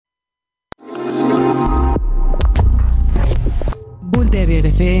Terrier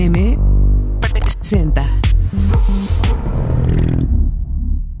FM presenta.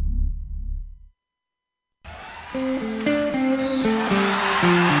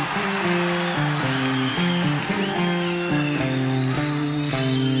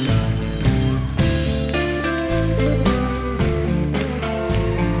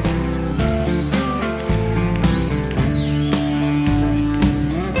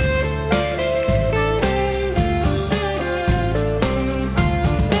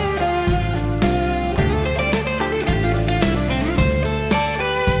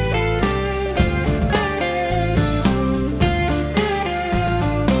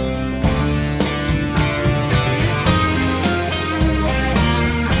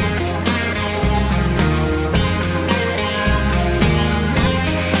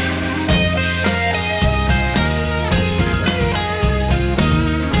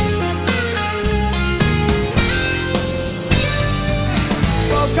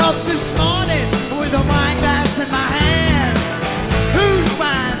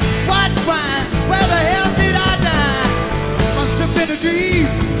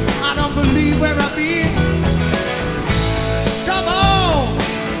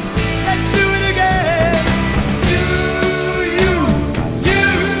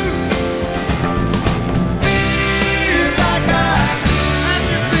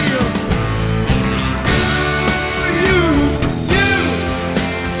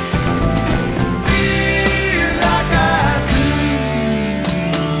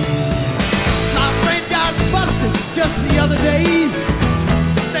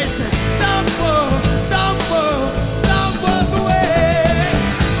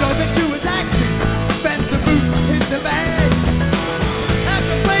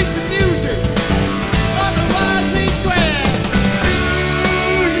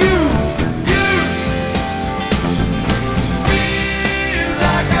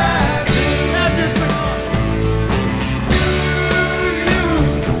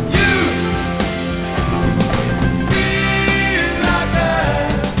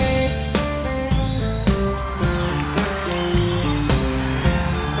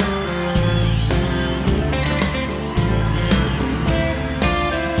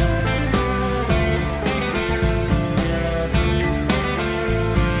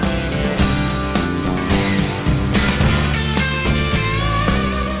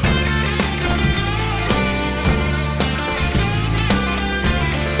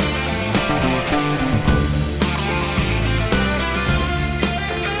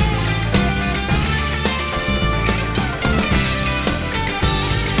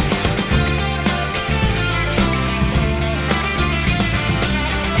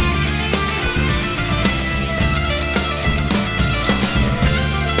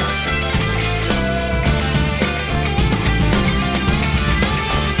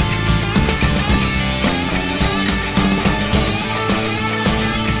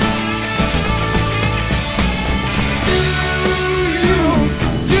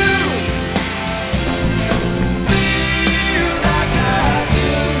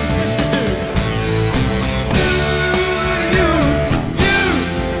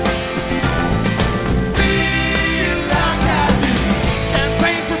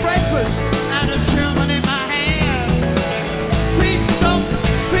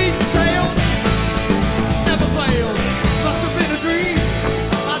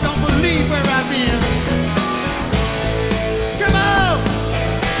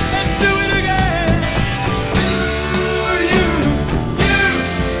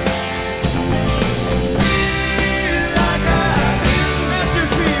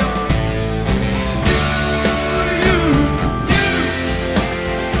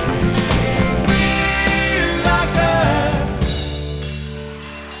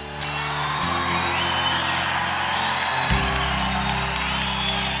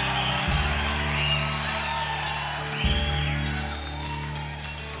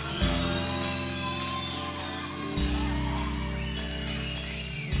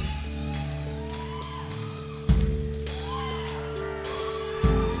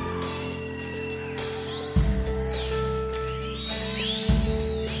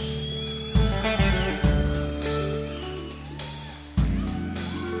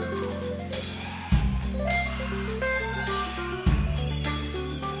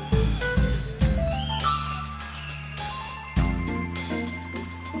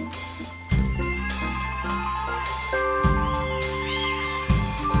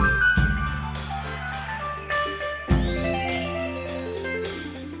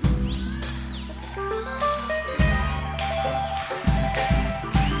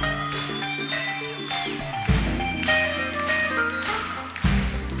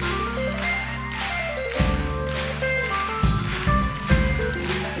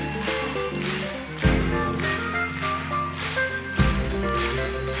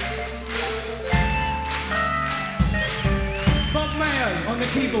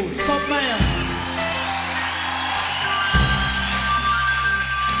 people, Scott Mayer.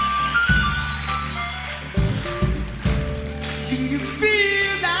 Do you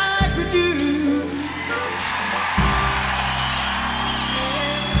feel like we do?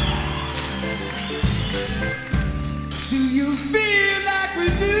 Do you feel like we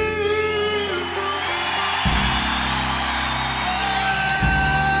do?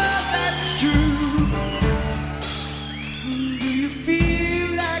 Oh, that's true. Do you feel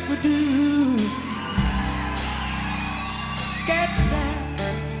like we do? Get that?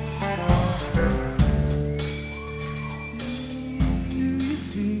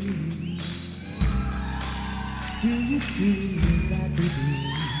 Do you feel like we do?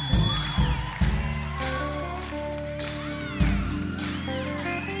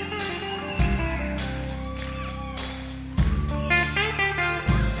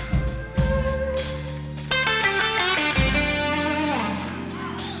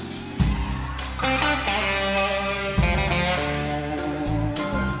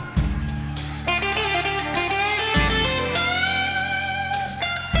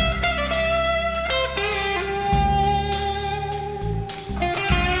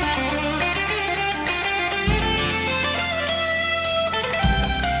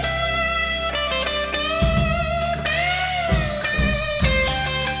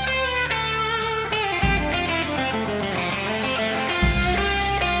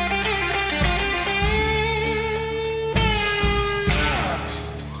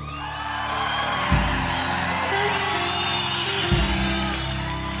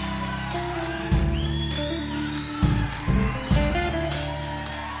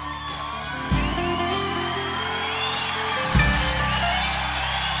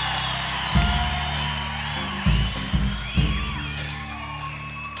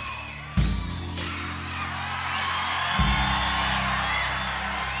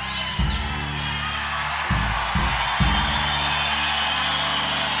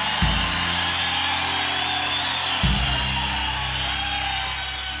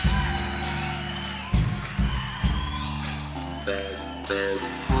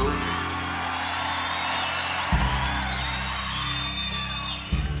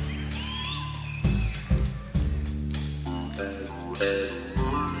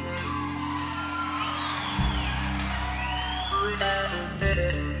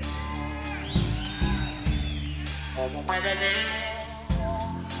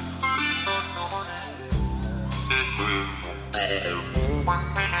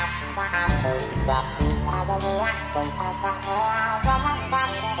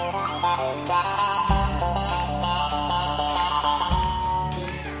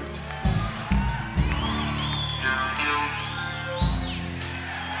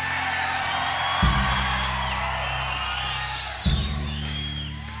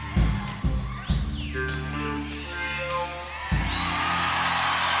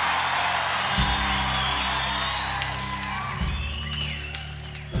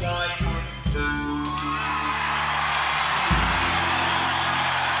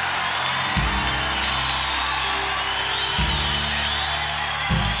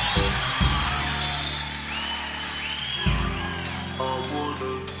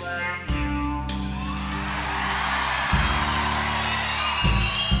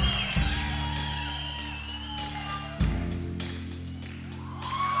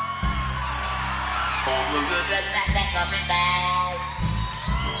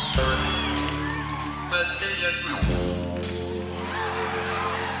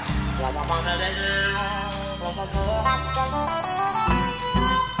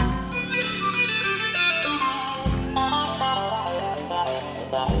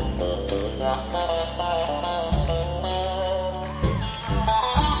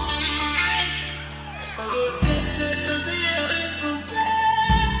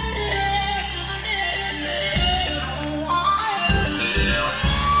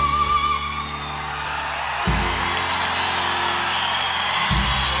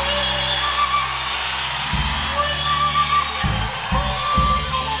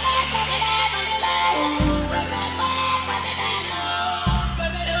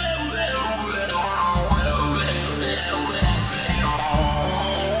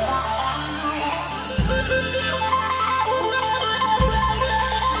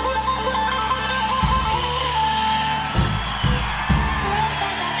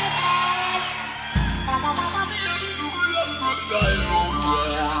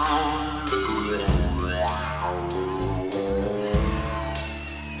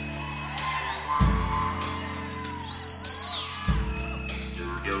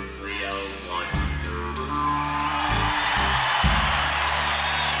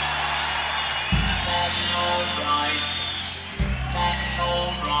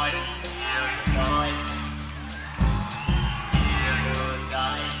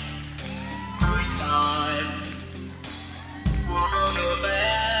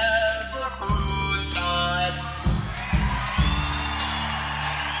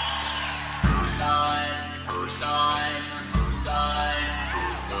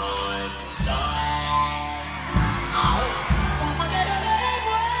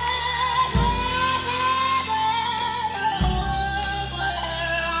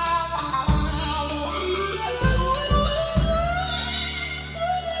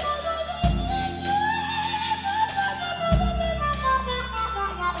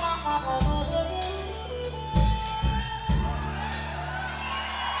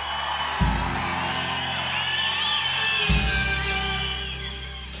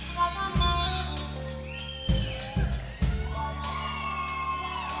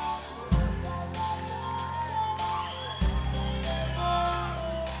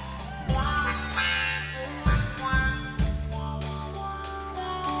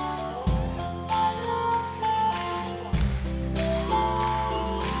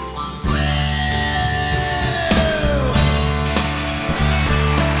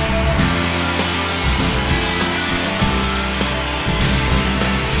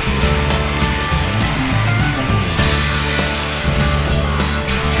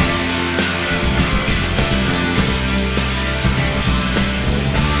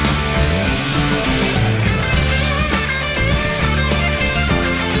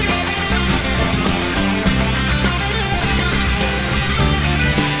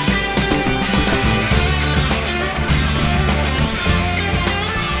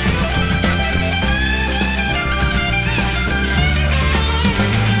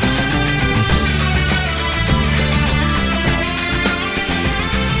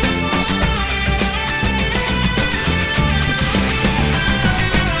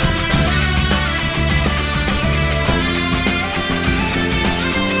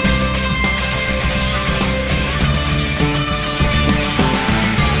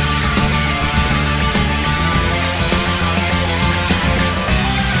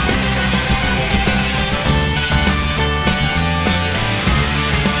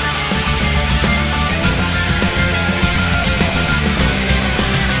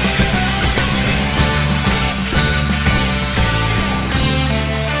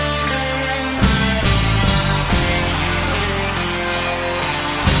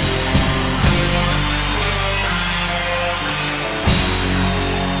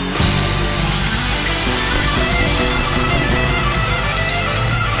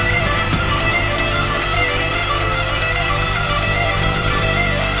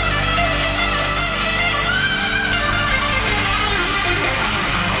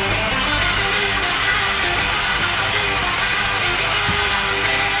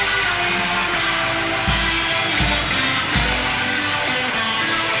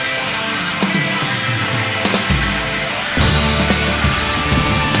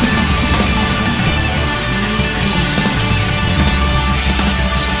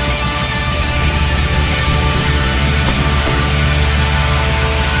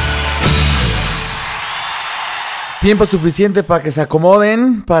 Tiempo suficiente para que se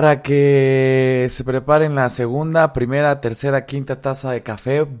acomoden, para que se preparen la segunda, primera, tercera, quinta taza de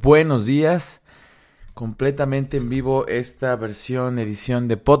café. Buenos días. Completamente en vivo esta edición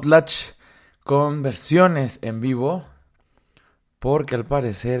de Potlatch con versiones en vivo. Porque al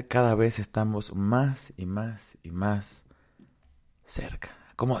parecer cada vez estamos más y más y más cerca.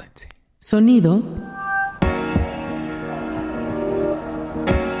 Acomódense. Sonido.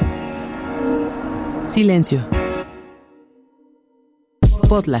 Silencio.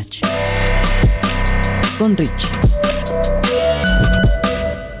 Potlatch con Rich.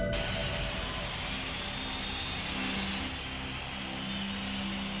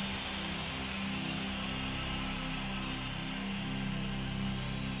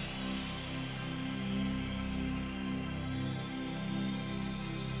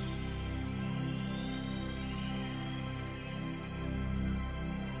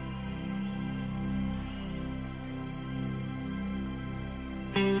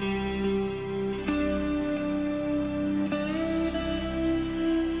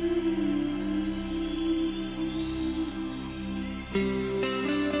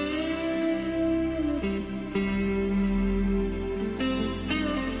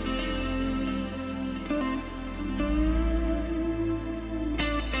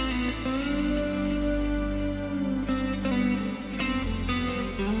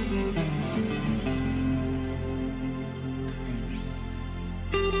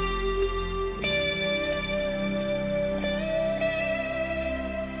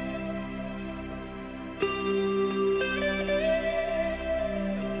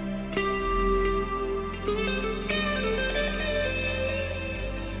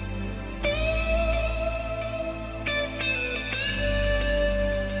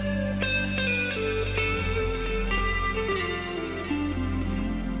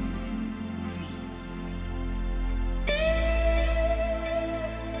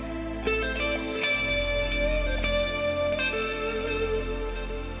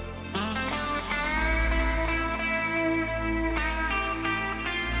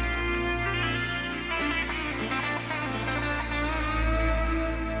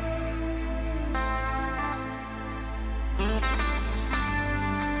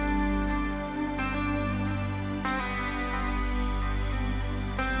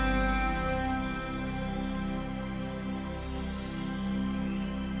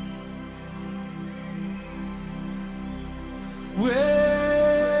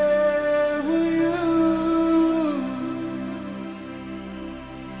 Where were you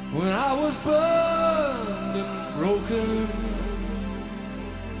when I was burned and broken?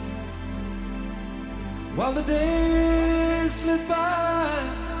 While the days slid by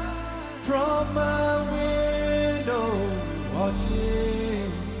from my window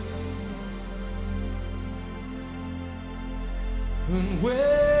watching, and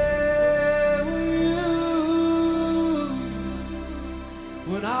where were you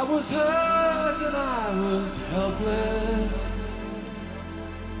when I was hurt and I was helpless?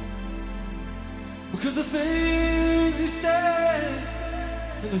 Because the things you said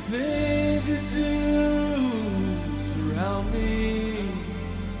and the things you do surround me.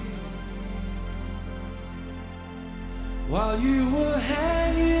 While you were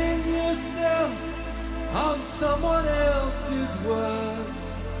hanging yourself on someone else's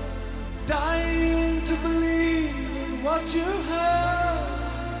words, dying to believe in what you heard,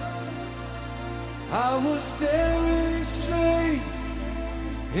 I was staring straight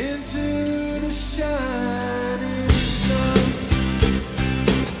into the shining sun.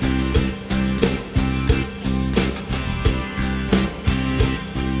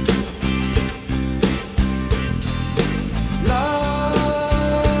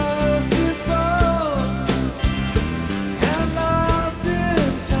 Lost in thought and lost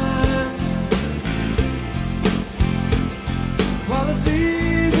in time, while the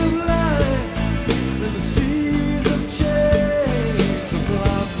seas of life and the seas of change are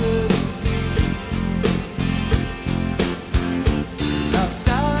planted.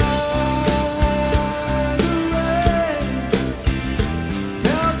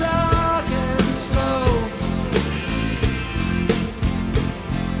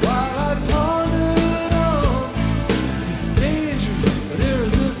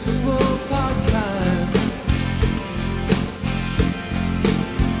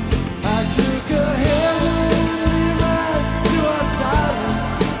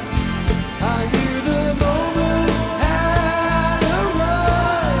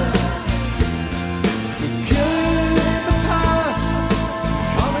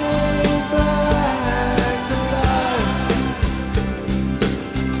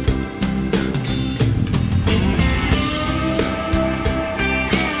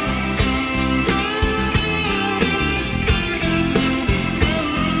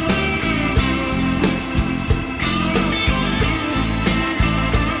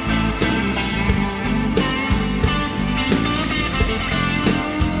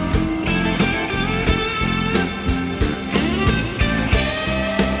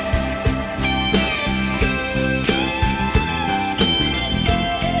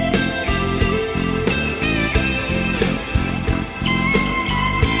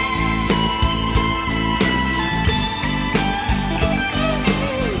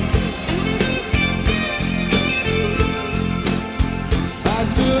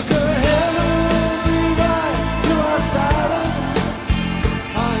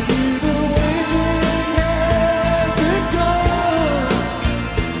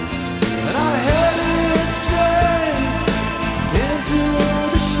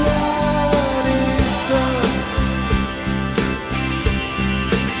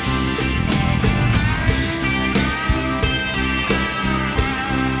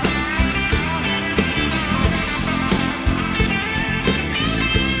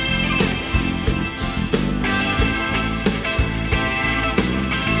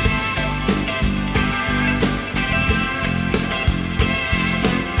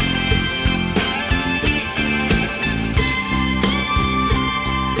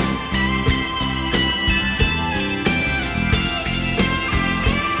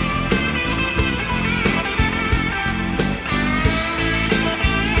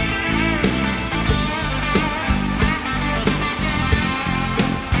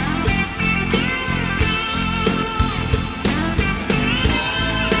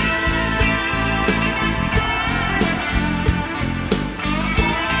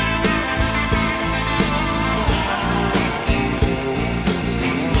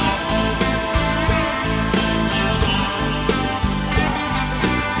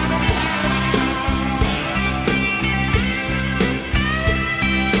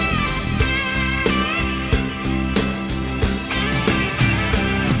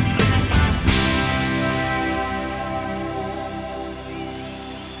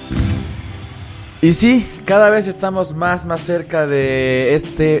 Y sí, cada vez estamos más cerca de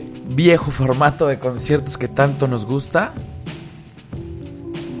este viejo formato de conciertos que tanto nos gusta.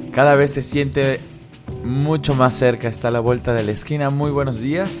 Cada vez se siente mucho más cerca, está a la vuelta de la esquina. Muy buenos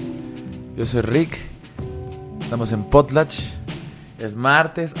días, yo soy Rick, estamos en Potlatch. Es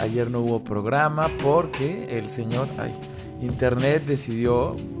martes, ayer no hubo programa porque el señor Internet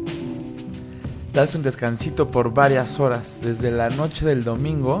decidió darse un descansito por varias horas. Desde la noche del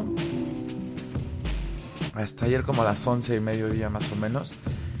domingo hasta ayer como a las 11 y mediodía más o menos,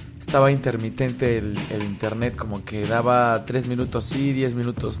 estaba intermitente el internet, como que daba 3 minutos sí, 10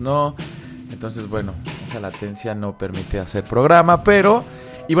 minutos no. Entonces bueno, esa latencia no permite hacer programa, pero...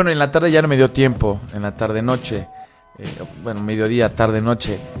 Y bueno, en la tarde ya no me dio tiempo, en la tarde-noche, mediodía,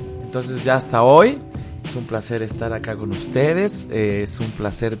 tarde-noche. Entonces ya hasta hoy, es un placer estar acá con ustedes, es un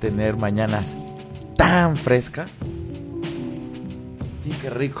placer tener mañanas tan frescas. Sí,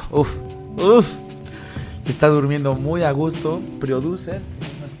 qué rico, uf. Se está durmiendo muy a gusto. Producer,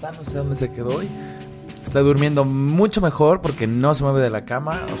 no está, no sé dónde se quedó hoy. Está durmiendo mucho mejor porque no se mueve de la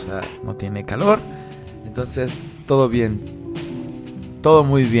cama, o sea, no tiene calor. Entonces, todo bien. Todo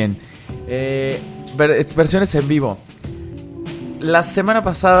muy bien. Versiones en vivo. La semana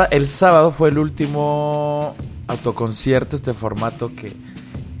pasada, el sábado, fue el último autoconcierto, este formato que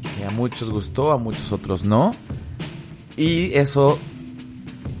a muchos gustó, a muchos otros no. Y eso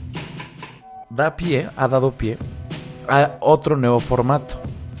ha dado pie a otro nuevo formato,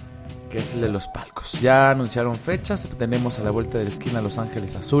 que es el de los palcos. Ya anunciaron fechas, tenemos a la vuelta de la esquina Los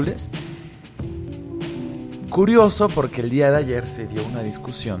Ángeles Azules. Curioso porque el día de ayer se dio una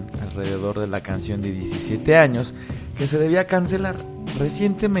discusión alrededor de la canción de 17 años que se debía cancelar.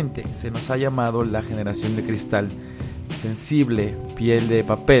 Recientemente se nos ha llamado la generación de cristal, sensible, piel de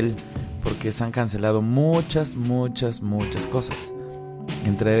papel, porque se han cancelado muchas cosas.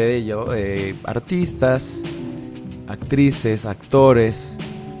 Entre ellos, artistas, actrices, actores,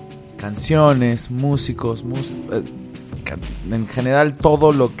 canciones, músicos, en general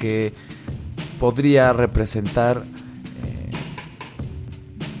todo lo que podría representar,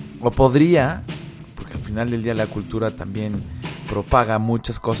 porque al final del día la cultura también propaga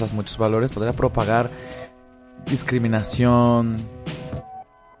muchas cosas, muchos valores, podría propagar discriminación,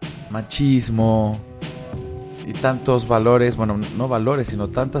 machismo y tantos valores, bueno, no valores, sino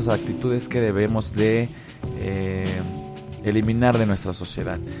tantas actitudes que debemos de eliminar de nuestra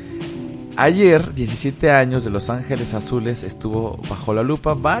sociedad. Ayer, 17 años de Los Ángeles Azules estuvo bajo la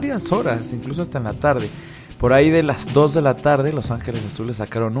lupa varias horas, incluso hasta en la tarde. Por ahí de las 2 de la tarde, Los Ángeles Azules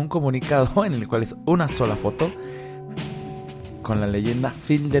sacaron un comunicado en el cual es una sola foto con la leyenda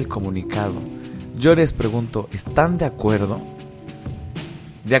fin del comunicado. Yo les pregunto, ¿están de acuerdo?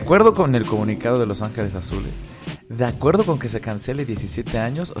 ¿De acuerdo con el comunicado de Los Ángeles Azules? ¿De acuerdo con que se cancele 17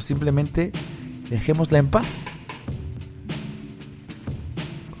 años o simplemente dejémosla en paz?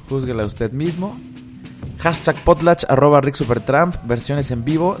 Júzguela usted mismo. Hashtag Potlatch, @RickSupertramp, versiones en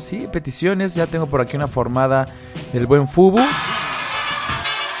vivo. Sí, peticiones, ya tengo por aquí una formada del buen Fubu.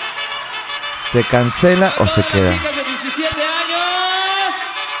 ¿Se cancela o se queda? Chicas de 17 años,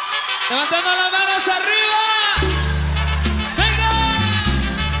 levantando las manos arriba. ¡Venga!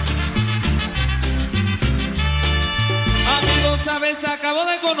 sabes, acabo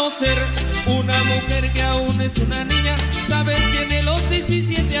de conocer una mujer que aún es una niña. Sabes, tiene los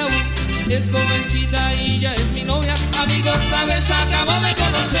 17 aún. Es jovencita y ya es mi novia. Amigos, sabes, acabo de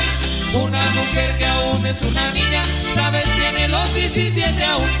conocer una mujer que aún es una niña. Sabes, tiene los 17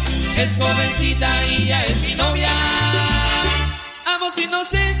 aún. Es jovencita y ya es mi novia. Amo su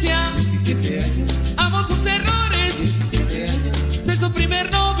inocencia, 17 años, amo sus errores, 17 años, de su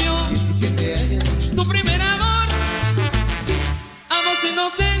primer novio, 17 años, su primer amor. Amo su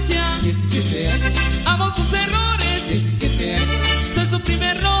inocencia, 17 años, amo sus errores, 17 años, de su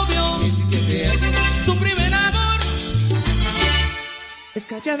primer novio, 17 años. su primer amor. Es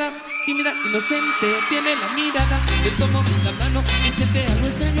callada, tímida, inocente, tiene la mirada. Le tomo la mano y siente algo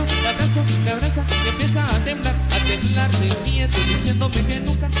extraño. La abrazo, me abraza y empieza a temblar de miedo, diciéndome que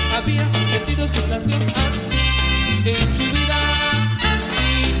nunca había sentido sensación así en su vida,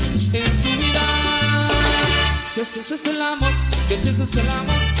 así en su vida. Que si eso es el amor, que si eso es el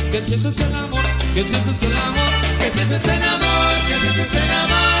amor, que si eso es el amor, que si eso es el amor, que si eso es el amor, que si eso es el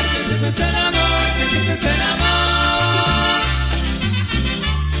amor, que si eso es el amor, que si eso es el amor.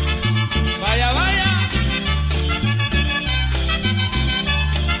 Vaya, vaya.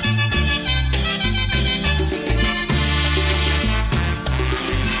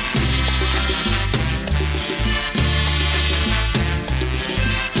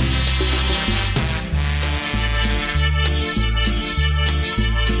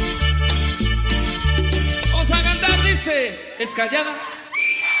 Es callada.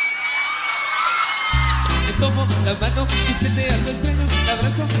 Le tomo la mano y siente algo extraño. La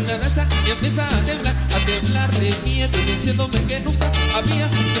abrazo, me abraza y empieza a temblar de miedo, diciéndome que nunca había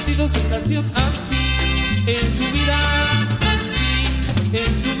sentido sensación así en su vida, así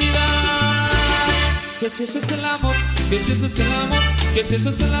en su vida. Que si eso es el amor, que si eso es el amor, que si eso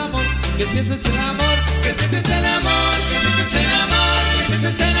es el amor, que si eso es el amor, que si eso es el amor, que si eso es el amor, que si eso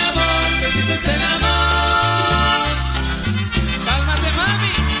es el amor, que si eso es el amor. Cálmate,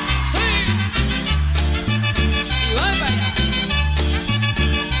 mami. Y va para allá.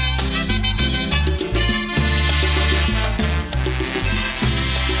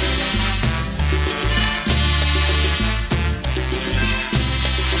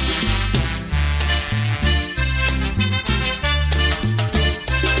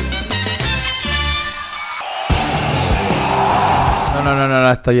 No,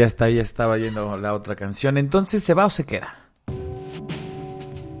 hasta ya estaba yendo la otra canción. Entonces, ¿se va o se queda?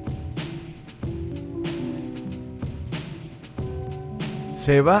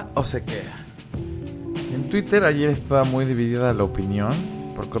 ¿Se va o se queda? En Twitter ayer estaba muy dividida la opinión,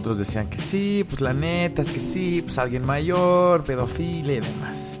 porque otros decían que sí, pues la neta es que sí, pues alguien mayor, pedofilia y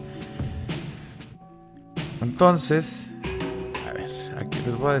demás. Entonces, a ver, aquí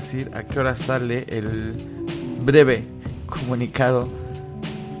les voy a decir a qué hora sale el breve comunicado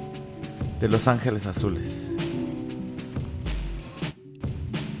de Los Ángeles Azules.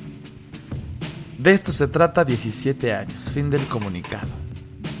 De esto se trata, 17 años, fin del comunicado.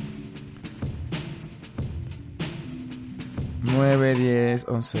 9, 10,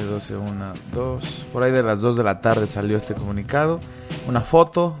 11, 12, 1, 2. Por ahí de las 2 de la tarde salió este comunicado. Una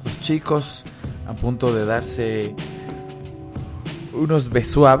foto, dos chicos a punto de darse unos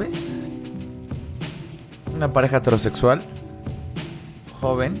besuaves. Una pareja heterosexual,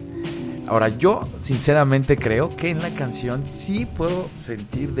 joven. Ahora, yo sinceramente creo que en la canción sí puedo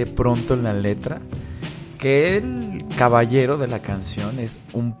sentir de pronto en la letra que el caballero de la canción es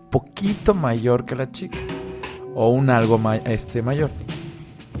un poquito mayor que la chica, o un algo mayor.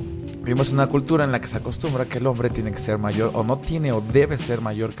 Vivimos una cultura en la que se acostumbra que el hombre tiene que ser mayor, o no tiene o debe ser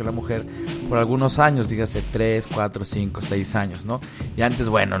mayor que la mujer por algunos años, dígase 3, 4, 5, 6 años, ¿no? Y antes,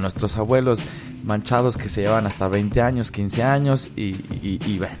 bueno, nuestros abuelos manchados que se llevan hasta 20 años, 15 años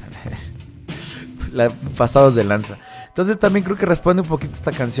y bueno, pasados de lanza. Entonces también creo que responde un poquito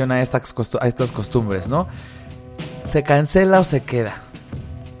esta canción a estas costumbres, ¿no? ¿Se cancela o se queda?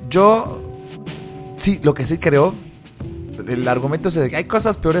 Yo, sí, lo que sí creo, el argumento es de que hay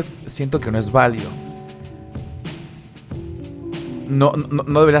cosas peores, siento que no es válido. No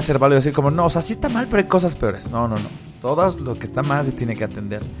debería ser válido decir como, no, o sea, sí está mal, pero hay cosas peores. No. Todo lo que está mal se tiene que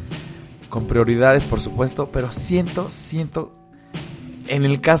atender. Con prioridades, por supuesto, pero siento, en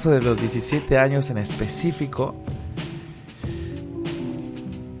el caso de los 17 años en específico,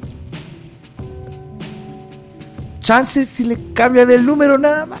 chances si le cambia del número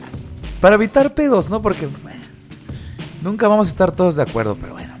nada más, para evitar pedos, ¿no? Porque nunca vamos a estar todos de acuerdo,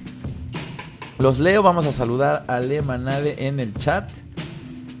 pero bueno. Los leo, vamos a saludar a Ale Manade en el chat.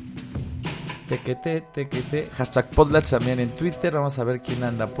 Tequete. Hashtag Podlatch también en Twitter. Vamos a ver quién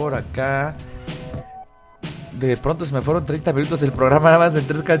anda por acá. de pronto se me fueron 30 minutos el programa nada más en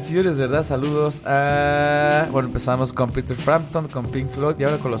 3 canciones, ¿verdad? Saludos a... Bueno, empezamos con Peter Frampton, con Pink Floyd y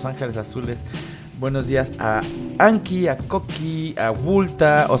ahora con Los Ángeles Azules. Buenos días a Anki, a Coqui, a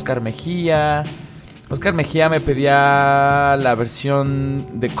Vulta, Oscar Mejía. Oscar Mejía me pedía la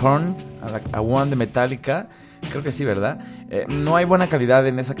versión de Korn, a One de Metallica. Creo que sí, ¿verdad? No hay buena calidad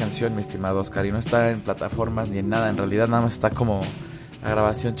en esa canción, mi estimado Oscar, y no está en plataformas ni en nada. En realidad nada más está como la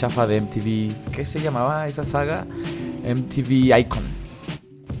grabación chafa de MTV. ¿Qué se llamaba esa saga? MTV Icon.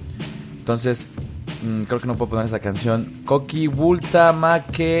 Entonces, creo que no puedo poner esa canción. Coqui, Vulta,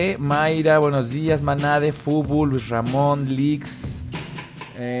 Maque, Mayra, buenos días, Manade, Fubu, Luis Ramón, Lix,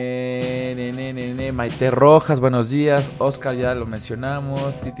 Maite Rojas, buenos días. Oscar, ya lo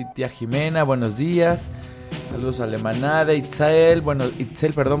mencionamos. Tía Jimena, bueos días. Saludos a Lemanade, Itzel,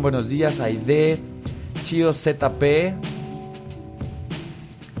 buenos días. Aide, Chío ZP,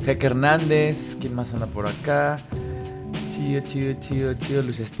 Jeque Hernández, ¿quién más anda por acá? Chido,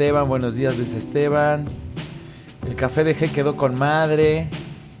 Luis Esteban, buenos días, Luis Esteban. El café de G quedó con madre.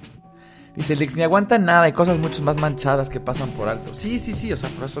 Dice Lix, ni aguanta nada, hay cosas mucho más manchadas que pasan por alto. Sí, o sea,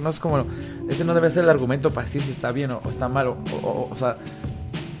 por eso no es como... Ese no debe ser el argumento para decir si está bien o está mal, o sea...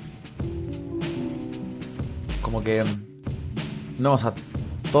 Como que... No, o sea,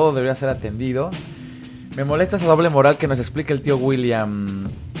 todo debería ser atendido. Me molesta esa doble moral que nos explica el tío William.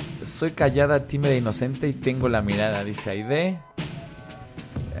 Soy callada, tímida, inocente y tengo la mirada, dice Aide.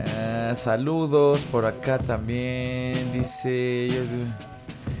 Saludos por acá también, dice...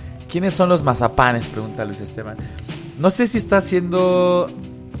 ¿Quiénes son los mazapanes? Pregunta Luis Esteban. No sé si está siendo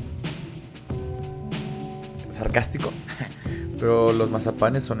sarcástico, pero los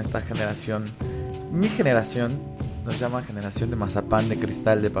mazapanes son esta generación. Mi generación nos llama generación de mazapán, de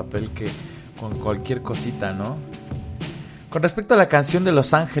cristal, de papel, que con cualquier cosita, ¿no? Con respecto a la canción de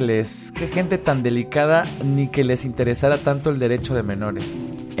Los Ángeles, qué gente tan delicada, ni que les interesara tanto el derecho de menores.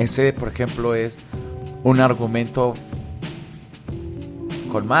 Ese, por ejemplo, es un argumento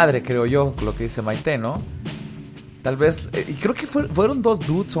con madre, creo yo, lo que dice Maite, ¿no? Tal vez, y creo que fueron dos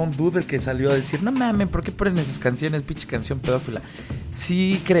dudes, o un dude el que salió a decir, no mames, ¿por qué ponen en sus canciones pinche canción pedófila?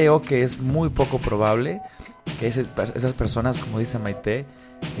 Sí creo que es muy poco probable que esas personas, como dice Maite,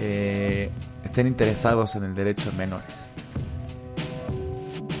 estén interesados en el derecho de menores.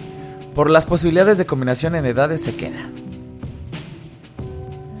 Por las posibilidades de combinación en edades se queda.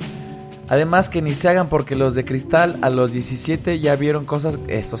 Además que ni se hagan porque los de cristal a los 17 ya vieron cosas,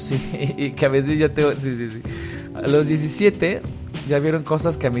 eso sí, y que a veces ya tengo, sí. A los 17 ya vieron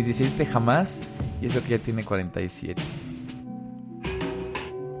cosas que a mis 17 jamás, y eso que ya tiene 47.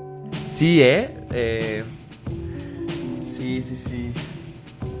 Sí, sí.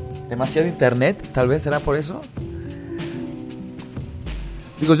 Demasiado internet, tal vez será por eso.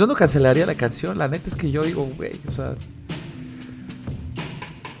 Digo, yo no cancelaría la canción, la neta es que yo digo, güey, o sea...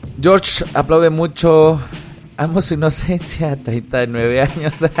 George aplaude mucho. Amo su inocencia, 39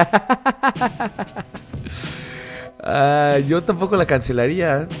 años. Yo tampoco la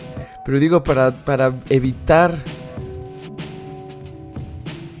cancelaría, pero digo, para evitar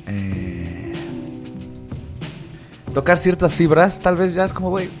tocar ciertas fibras, tal vez ya es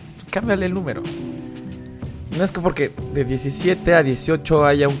como, güey, cámbiale el número. No es que porque de 17 a 18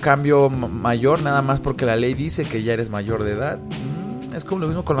 haya un cambio mayor, nada más porque la ley dice que ya eres mayor de edad. Es como lo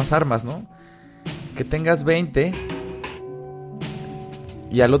mismo con las armas, ¿no? Que tengas 20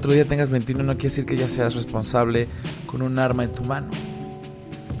 y al otro día tengas 21 no quiere decir que ya seas responsable con un arma en tu mano.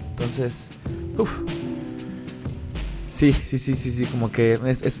 Entonces, Sí, como que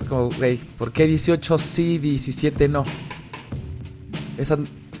es como, güey, ¿por qué 18 sí, 17 no? Esa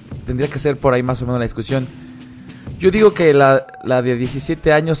tendría que ser por ahí más o menos la discusión. Yo digo que la de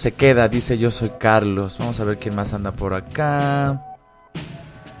 17 años se queda, dice Yo Soy Carlos. Vamos a ver quién más anda por acá.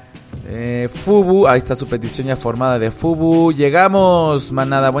 Fubu, ahí está su petición ya formada de Fubu. Llegamos,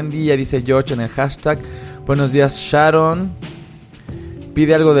 manada, buen día, dice George en el hashtag. Buenos días, Sharon.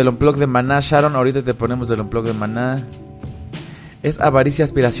 Pide algo del unplug de Maná, Sharon. Ahorita te ponemos del unplug de Maná. ¿Es avaricia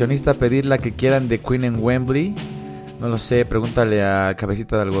aspiracionista pedir la que quieran de Queen en Wembley? No lo sé, pregúntale a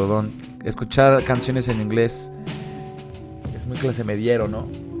Cabecita de Algodón. Escuchar canciones en inglés es muy clase mediero, ¿no?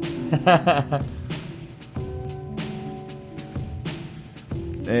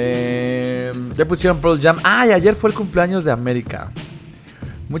 Ya pusieron Pearl Jam. Y ayer fue el cumpleaños de América.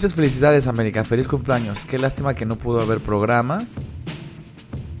 Muchas felicidades, América, feliz cumpleaños. Qué lástima que no pudo haber programa,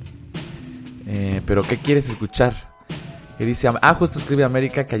 pero ¿qué quieres escuchar? Y dice, justo escribe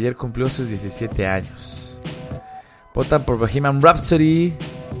América que ayer cumplió sus 17 años. Votan por Bohemian Rhapsody.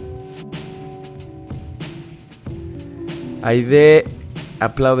 Aide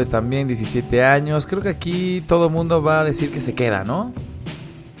aplaude también, 17 años. Creo que aquí todo el mundo va a decir que se queda, ¿no?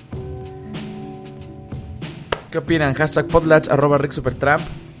 ¿Qué opinan? Hashtag Potlatch, @RickSupertramp.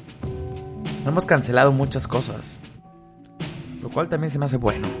 Hemos cancelado muchas cosas, lo cual también se me hace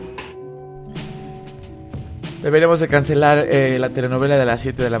bueno. Deberíamos de cancelar la telenovela de las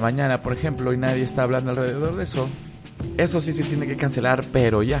 7 de la mañana, por ejemplo, y nadie está hablando alrededor de eso. Eso sí se tiene que cancelar,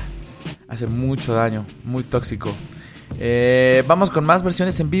 pero ya. Hace mucho daño, muy tóxico. Vamos con más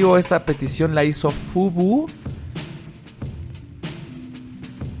versiones en vivo. Esta petición la hizo Fubu.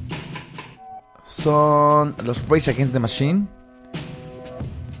 Son los Rage Against the Machine.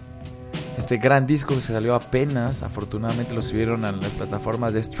 Este gran disco que se salió apenas. Afortunadamente lo subieron a las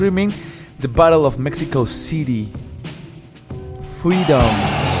plataformas de streaming. The Battle of Mexico City. Freedom.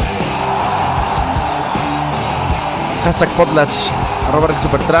 Hashtag Potlatch,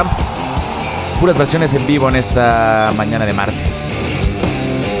 @RickSupertramp. Puras versiones en vivo en esta mañana de martes.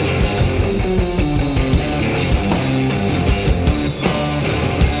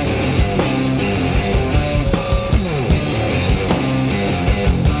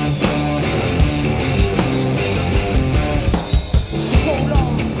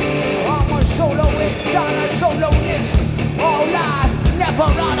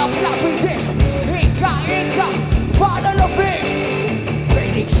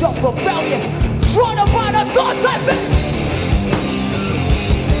 Rebellion, drawn up by the thoughts I've been.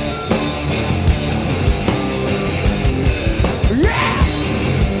 Yeah!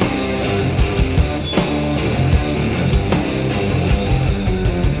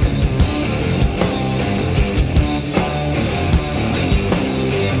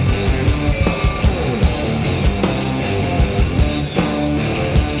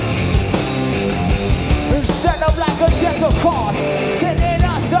 Set up like a desert card.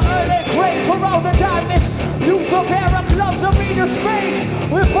 The early grace for all the diamonds. Use a pair of gloves to meet the space.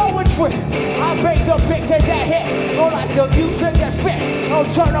 With poetry, I paint the pictures that hit. Don't like the music that fit. Don't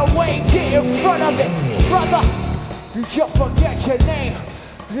turn away, get in front of it. Brother, did you forget your name?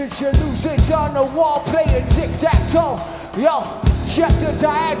 Did you lose it on the wall playing tic-tac-toe? Yo, check the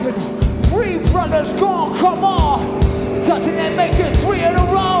diagonal. 3 brothers gone, come on. Doesn't that make it 3 in a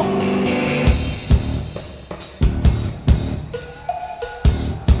row?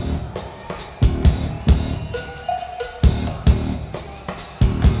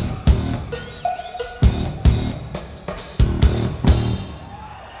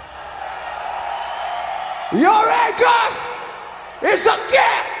 Your anger is a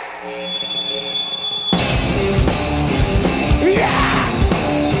gift! Yeah!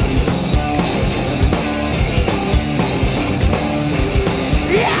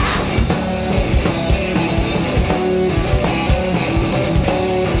 Yeah!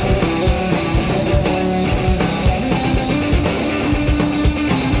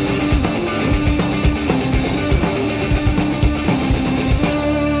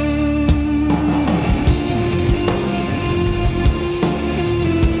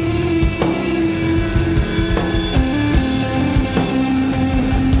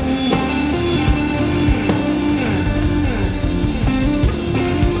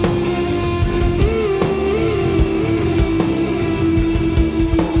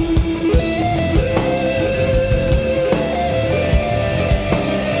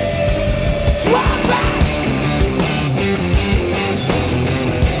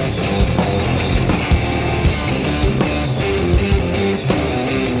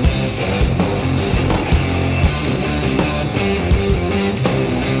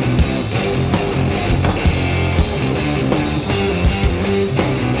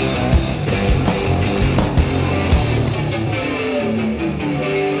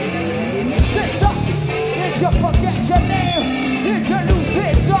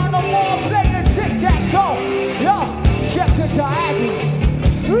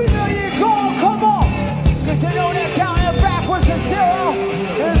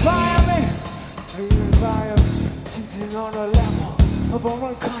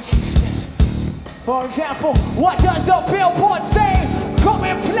 For example, what does the billboard say? Come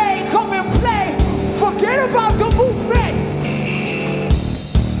and play, come and play. Forget about the movement.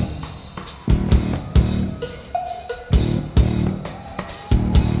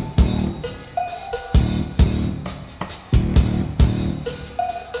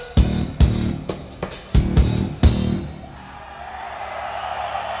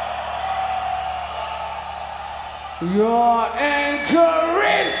 Your anchor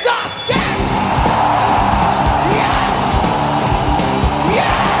is up. Yeah!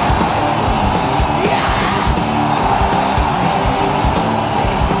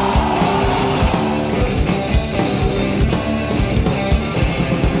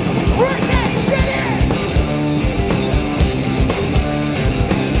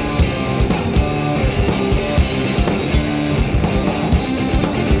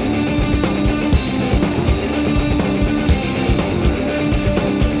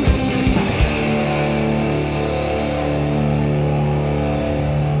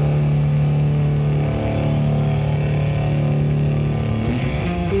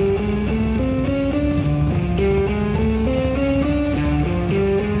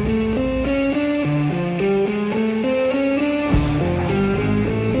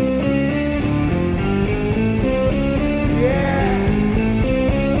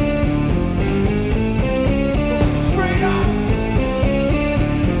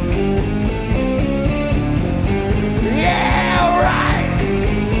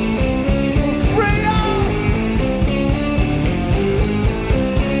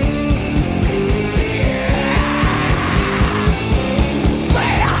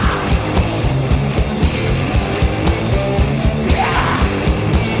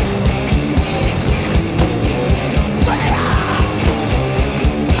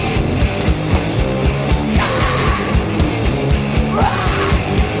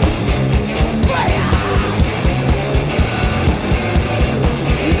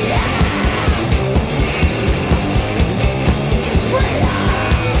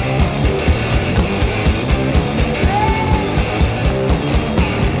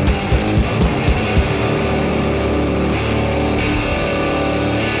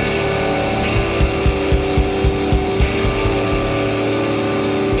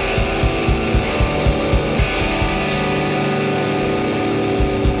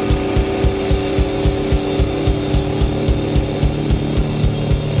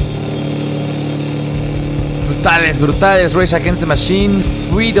 Brutales, Rage Against the Machine,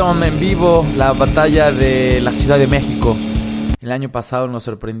 Freedom en vivo, la batalla de la Ciudad de México. El año pasado nos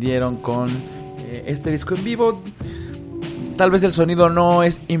sorprendieron con este disco en vivo. Tal vez el sonido no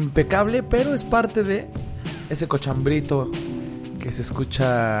es impecable, pero es parte de ese cochambrito que se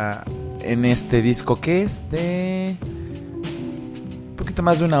escucha en este disco, que es de un poquito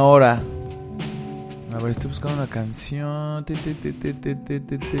más de una hora. A ver, estoy buscando una canción.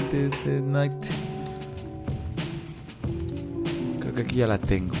 Night. Creo que aquí ya la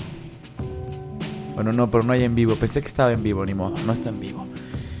tengo. Bueno, no, pero no hay en vivo. Pensé que estaba en vivo, ni modo, no está en vivo.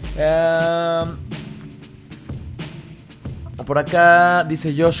 Por acá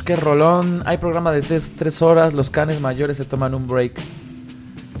dice Josh, que rolón. Hay programa de 3 horas. Los canes mayores se toman un break.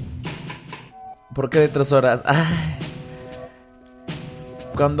 ¿Por qué de 3 horas?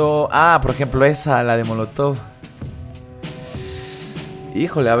 Cuando... por ejemplo esa, la de Molotov.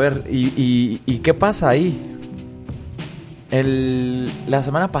 Híjole, a ver. ¿Y qué pasa ahí? La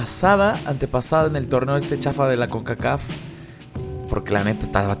semana pasada, antepasada, en el torneo chafa de la CONCACAF, porque la neta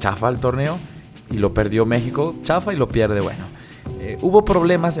estaba chafa el torneo y lo perdió México, chafa y lo pierde. Bueno, hubo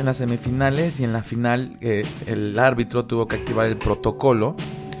problemas en las semifinales y en la final. El árbitro tuvo que activar el protocolo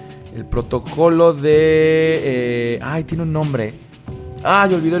de tiene un nombre.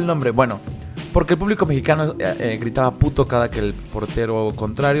 Yo olvidé el nombre. Bueno, porque el público mexicano gritaba puto cada que el portero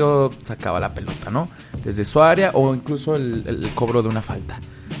contrario sacaba la pelota, ¿no? Desde su área, o incluso el cobro de una falta.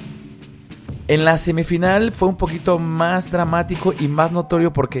 En la semifinal fue un poquito más dramático y más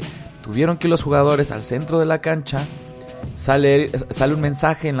notorio, porque tuvieron que ir los jugadores al centro de la cancha. Sale un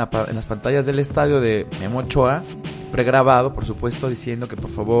mensaje en las pantallas del estadio de Memo Ochoa, pregrabado, por supuesto, diciendo que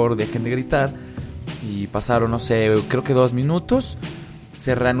por favor dejen de gritar. Y pasaron, no sé, creo que 2 minutos.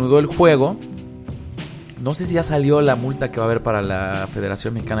 Se reanudó el juego. No sé si ya salió la multa que va a haber para la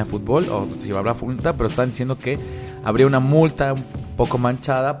Federación Mexicana de Fútbol, o si habrá multa, pero están diciendo que habría una multa un poco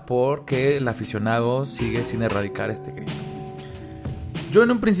manchada porque el aficionado sigue sin erradicar este grito. Yo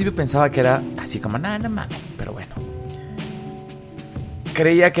en un principio pensaba que era así como, no mames, pero bueno.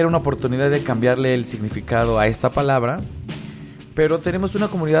 Creía que era una oportunidad de cambiarle el significado a esta palabra, pero tenemos una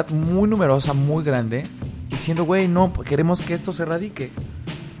comunidad muy numerosa, muy grande, diciendo, güey, no, queremos que esto se erradique.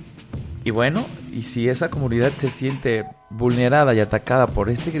 Y bueno, y si esa comunidad se siente vulnerada y atacada por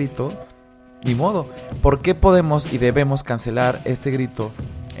este grito, ni modo. ¿Por qué podemos y debemos cancelar este grito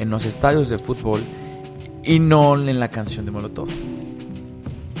en los estadios de fútbol y no en la canción de Molotov?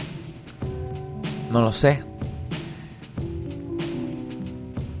 No lo sé.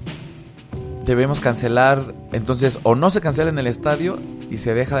 Debemos cancelar, entonces, o no se cancela en el estadio y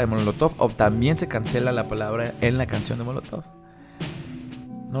se deja la de Molotov, o también se cancela la palabra en la canción de Molotov.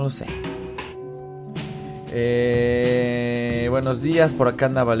 No lo sé. Buenos días, por acá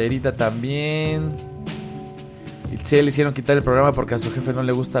anda Valerita también. Sí, le hicieron quitar el programa porque a su jefe no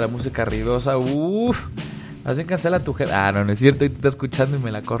le gusta la música ruidosa. Más bien cancela a tu jefe. No es cierto, y te está escuchando y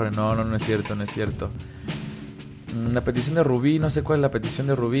me la corre. No es cierto, no es cierto. La petición de Rubí, no sé cuál es la petición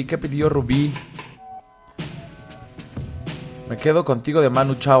de Rubí. ¿Qué pidió Rubí? Me quedo contigo de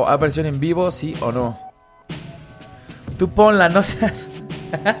Manu Chao. ¿Versión en vivo, sí o no? Tú ponla, no seas...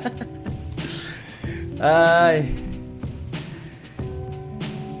 Ay.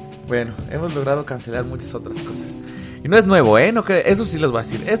 Bueno, hemos logrado cancelar muchas otras cosas. Y no es nuevo, no eso sí les voy a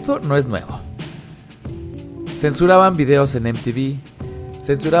decir. Esto no es nuevo. Censuraban videos en MTV.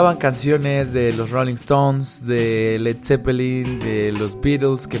 Censuraban canciones de los Rolling Stones, de Led Zeppelin, de los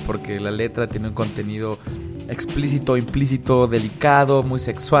Beatles, que porque la letra tiene un contenido explícito, implícito, delicado, muy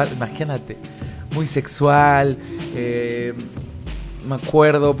sexual. Imagínate, muy sexual. Me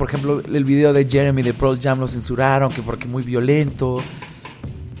acuerdo, por ejemplo, el video de Jeremy de Pearl Jam lo censuraron, que porque muy violento.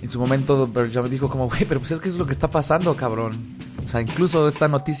 En su momento Pearl Jam dijo como, güey, pero pues es que eso es lo que está pasando, cabrón. O sea, incluso esta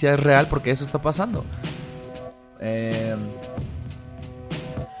noticia es real porque eso está pasando.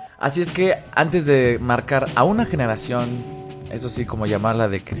 Así es que antes de marcar a una generación, eso sí, como llamarla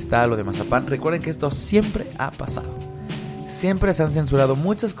de cristal o de mazapán, recuerden que esto siempre ha pasado. Siempre se han censurado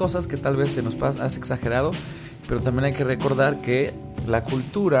muchas cosas que tal vez se nos hace exagerado, pero también hay que recordar que la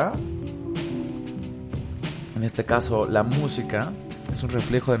cultura, en este caso la música, es un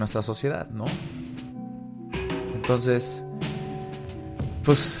reflejo de nuestra sociedad, ¿no? Entonces,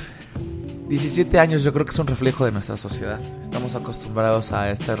 pues 17 años yo creo que es un reflejo de nuestra sociedad. Estamos acostumbrados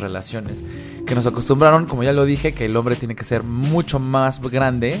a estas relaciones que nos acostumbraron, como ya lo dije, que el hombre tiene que ser mucho más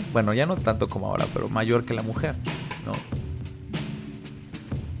grande. Bueno, ya no tanto como ahora, pero mayor que la mujer, ¿no?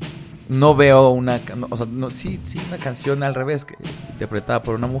 No veo una canción al revés, interpretada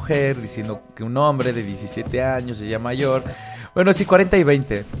por una mujer, diciendo que un hombre de 17 años, ella mayor. Bueno, sí, 40 y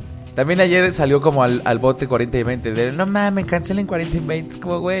 20. También ayer salió como al bote 40 y 20 de no mames, cancelen 40 y 20. Es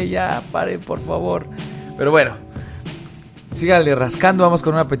como, güey, ya, paren, por favor. Pero bueno, síganle rascando. Vamos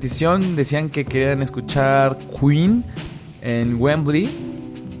con una petición. Decían que querían escuchar Queen en Wembley.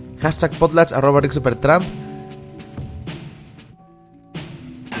 #potlatch @RickSuperTramp.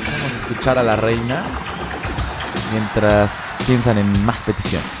 Vamos a escuchar a la reina mientras piensan en más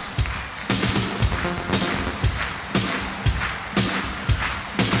peticiones.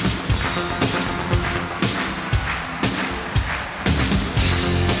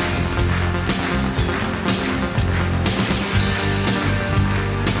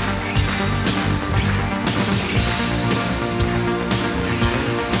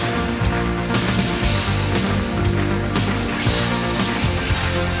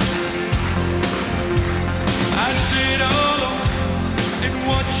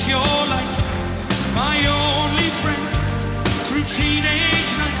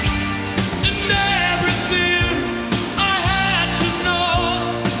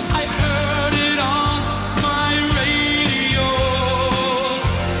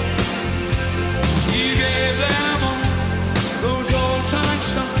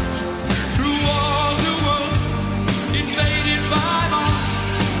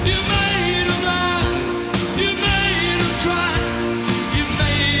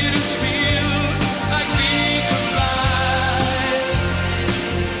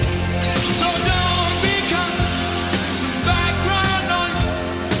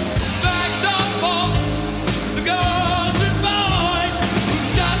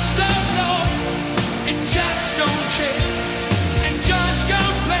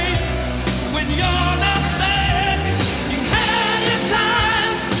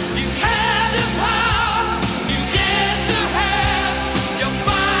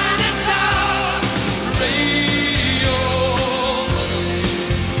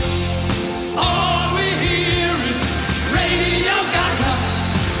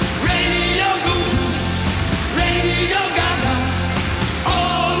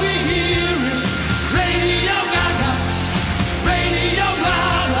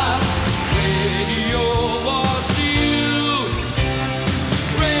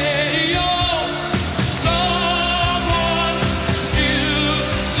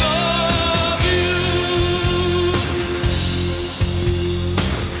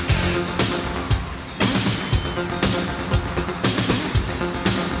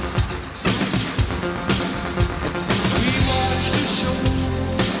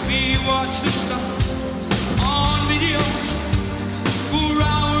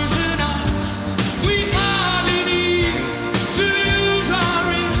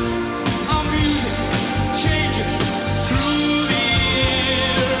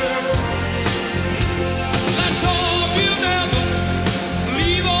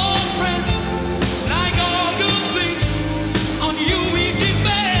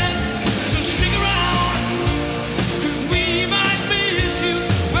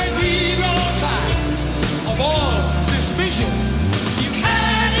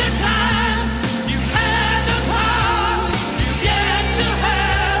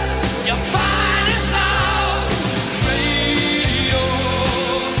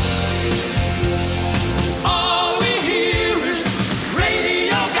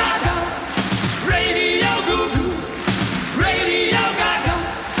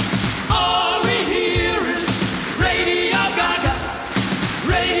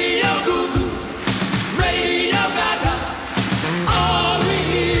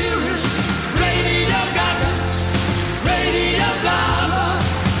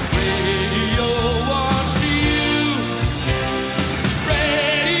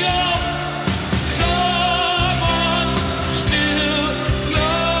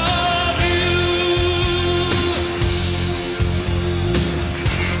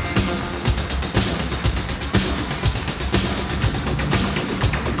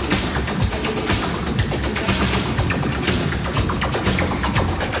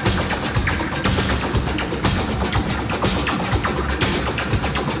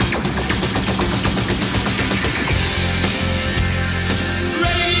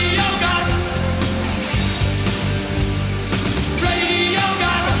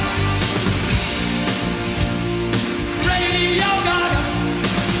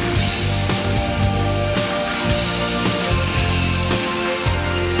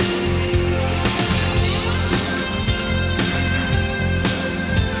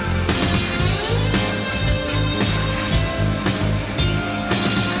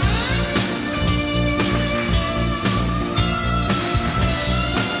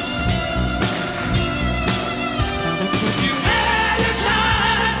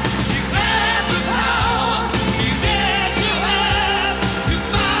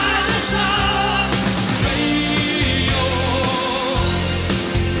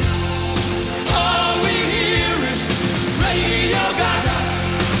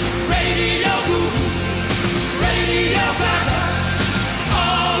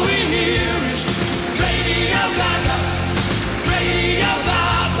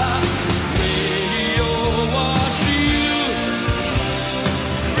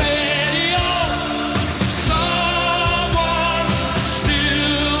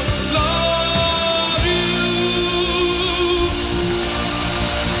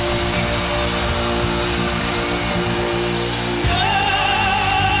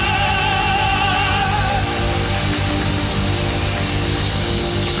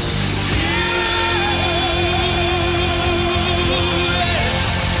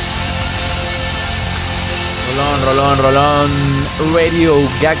 Rolón. Radio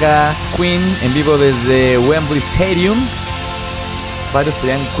Gaga, Queen en vivo desde Wembley Stadium. Varios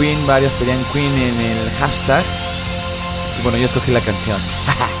pedían Queen en el hashtag. Y bueno, yo escogí la canción.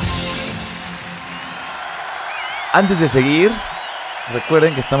 Antes de seguir,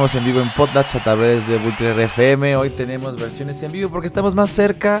 recuerden que estamos en vivo en Potlatch a través de Vulture FM. Hoy tenemos versiones en vivo porque estamos más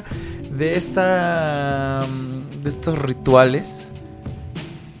cerca de estos rituales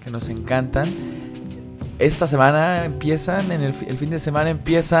que nos encantan. Esta semana empiezan, el fin de semana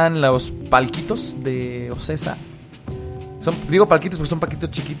empiezan los palquitos de Ocesa. Digo palquitos porque son palquitos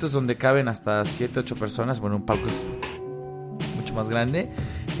chiquitos donde caben hasta 7-8 personas. Bueno, un palco es mucho más grande.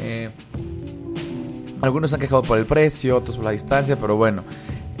 Algunos se han quejado por el precio, otros por la distancia, pero bueno,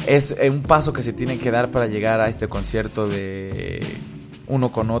 es un paso que se tiene que dar para llegar a este concierto de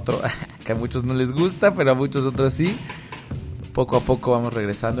uno con otro, que a muchos no les gusta, pero a muchos otros sí. Poco a poco vamos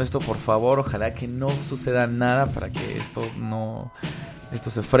regresando. Esto, por favor, ojalá que no suceda nada para que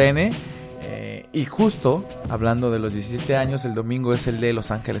esto se frene. Y justo, hablando de los 17 años, el domingo es el de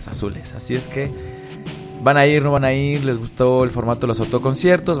Los Ángeles Azules. Así es que, ¿van a ir, no van a ir? ¿Les gustó el formato de los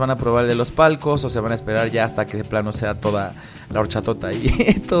autoconciertos? ¿Van a probar el de los palcos? ¿O se van a esperar ya hasta que de plano sea toda la horchatota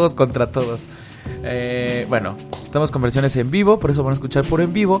y todos contra todos? Bueno, estamos con versiones en vivo, por eso van a escuchar por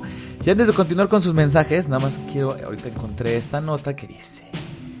en vivo. Y antes de continuar con sus mensajes, nada más ahorita encontré esta nota que dice: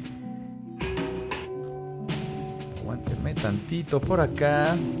 aguántenme tantito por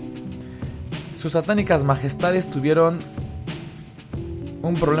acá. Sus satánicas majestades tuvieron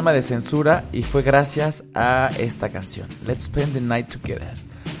un problema de censura y fue gracias a esta canción, Let's Spend the Night Together.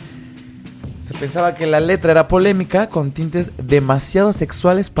 Se pensaba que la letra era polémica, con tintes demasiado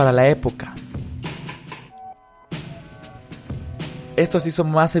sexuales para la época. Esto se hizo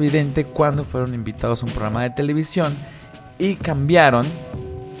más evidente cuando fueron invitados a un programa de televisión y cambiaron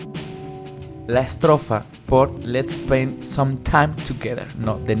la estrofa por Let's Spend Some Time Together,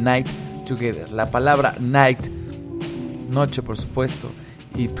 no, The Night Together. La palabra night, noche por supuesto,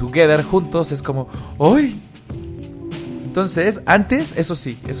 y together, juntos, es como ¡ay! Entonces, antes, eso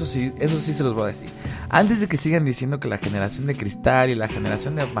sí se los voy a decir. Antes de que sigan diciendo que la generación de cristal y la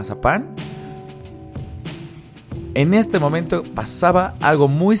generación de mazapán, en este momento pasaba algo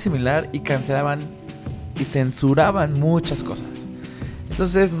muy similar y cancelaban y censuraban muchas cosas.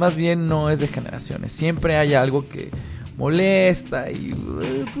 Entonces, más bien no es de generaciones. Siempre hay algo que molesta y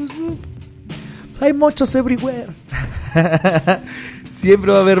pues, hay muchos everywhere.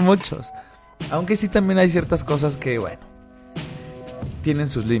 Siempre va a haber muchos. Aunque sí también hay ciertas cosas que, bueno, tienen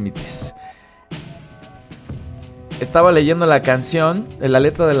sus límites. Estaba leyendo la canción, la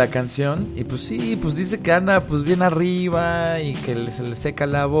letra de la canción, y pues sí, pues dice que anda pues bien arriba y que se le seca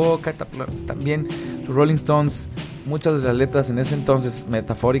la boca. También los Rolling Stones, muchas de las letras en ese entonces,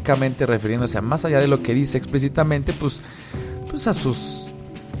 metafóricamente refiriéndose a más allá de lo que dice explícitamente, pues a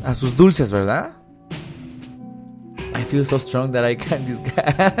sus dulces, ¿verdad? I feel so strong that I can't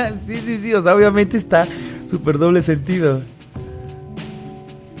disguise. Sí, o sea, obviamente está súper doble sentido.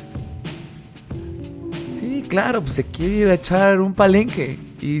 Sí, claro, pues se quiere ir a echar un palenque.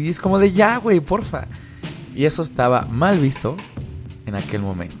 Y es como de ya, güey, porfa. Y eso estaba mal visto en aquel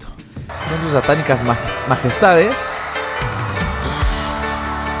momento. Son sus satánicas majestades.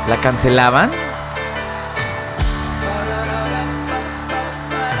 La cancelaban.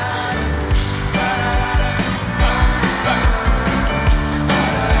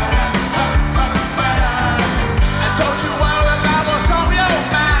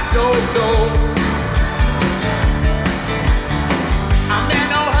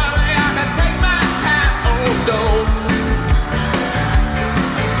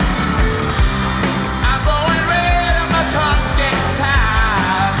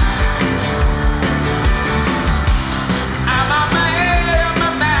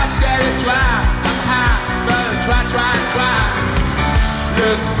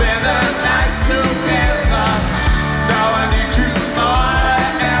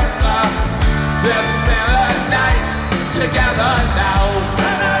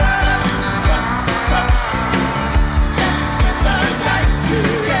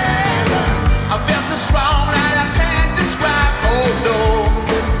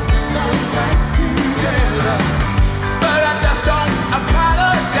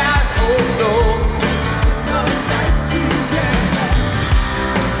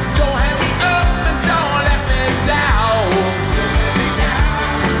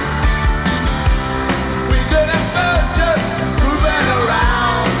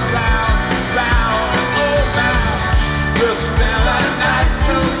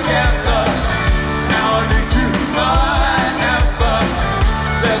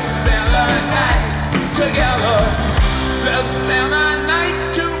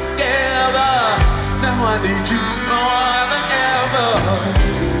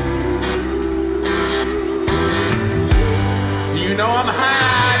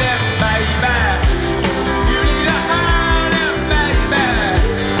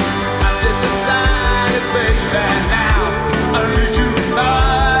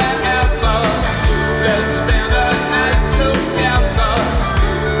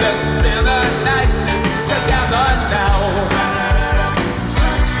 Let's spend the night together now.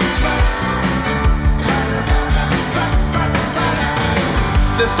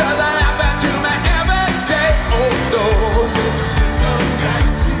 This doesn't happen to me every day, oh no. Let's spend the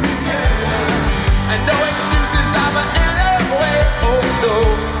night together. And no excuses of any way, oh no.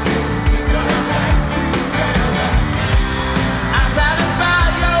 Let's spend the night together. I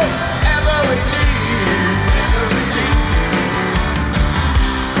satisfy your every need.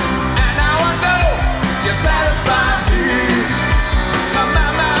 And now I know you satisfy me.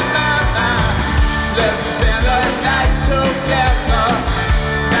 Let's spend the night together.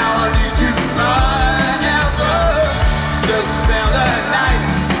 Now I need you forever. Let's spend the night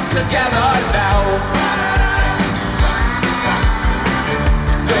together now.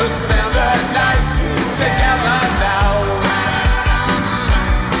 Let's spend the night together now.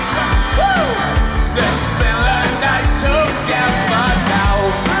 Woo! Let's spend the night together now.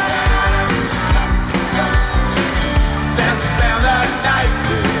 Let's spend the night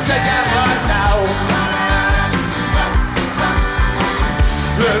together now.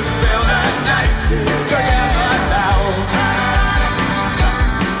 Let's spend the night together now.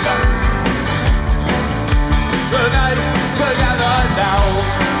 The night together now.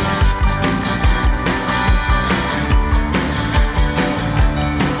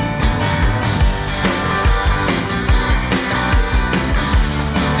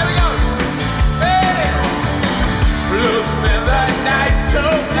 Here we go. Hey. Let's spend the night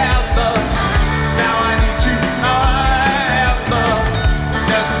together. Now I need you forever.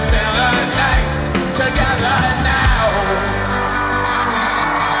 Let's spend the night together now.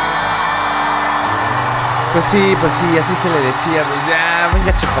 Pues sí, así se le decía. Pues ya,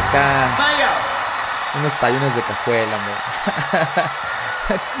 venga, chapacá. Unos tallones de cajuela, amor.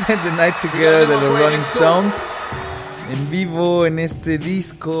 Let's spend the night together de los Rolling Stones. En vivo en este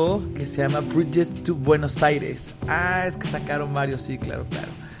disco que se llama Bridges to Buenos Aires. Ah, es que sacaron varios, sí, claro.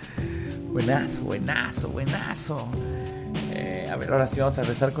 Buenazo. A ver, ahora sí vamos a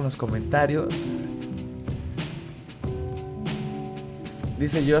regresar con los comentarios.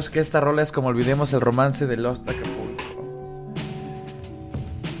 Dice Josh que esta rola es como Olvidemos el Romance de Lost Acapulco.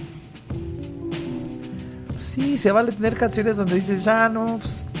 Sí, se vale tener canciones donde dices, ya no,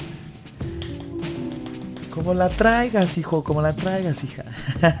 pues, como la traigas, hijo, como la traigas, hija.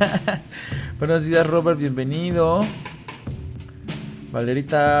 Buenos días, Robert, bienvenido.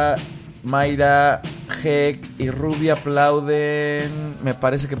 Valerita, Mayra, Heck y Ruby aplauden. Me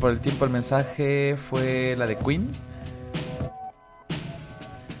parece que por el tiempo el mensaje fue la de Queen.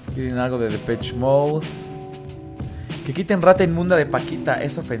 Piden algo de Depeche Mode. Que quiten Rata Inmunda de Paquita,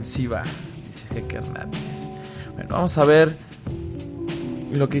 es ofensiva, dice Heck Hernández. Bueno, vamos a ver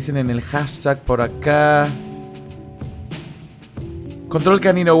lo que dicen en el hashtag por acá. Control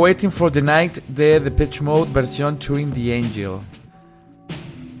Canino, Waiting for the Night de Depeche Mode versión Touring the Angel.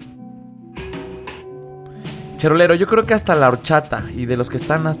 Cherolero, yo creo que hasta la horchata y de los que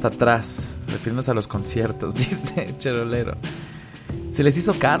están hasta atrás, refiriéndose a los conciertos, dice Cherolero. ¿Se les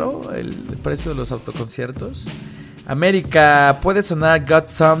hizo caro el precio de los autoconciertos? América, puede sonar Got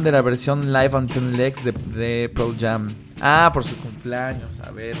Some de la versión Live on 10 Legs de Pearl Jam. Ah, por su cumpleaños.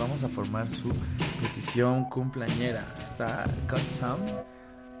 A ver, vamos a formar su petición cumpleañera. Está Got Some.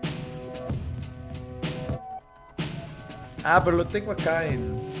 Ah, pero lo tengo acá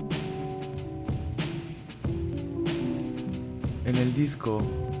en el disco.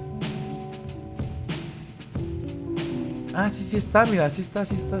 Ah, sí está, mira, sí está.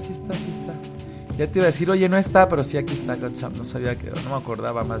 Ya te iba a decir, oye, no está, pero sí aquí está God Some. No sabía que, no me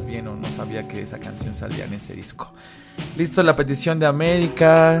acordaba más bien, o no sabía que esa canción salía en ese disco. Listo, la petición de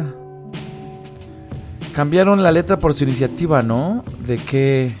América. Cambiaron la letra por su iniciativa, ¿no? ¿De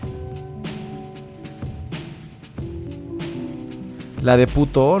qué? La de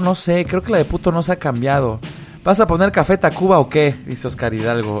puto, no sé, creo que la de puto no se ha cambiado. ¿Vas a poner Café Tacuba o qué? Dice Oscar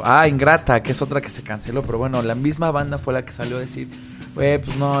Hidalgo. Ah, Ingrata, que es otra que se canceló. Pero bueno, la misma banda fue la que salió a decir,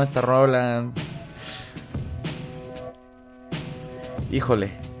 pues no, esta rola.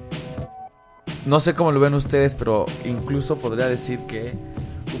 Híjole. No sé cómo lo ven ustedes, pero incluso podría decir que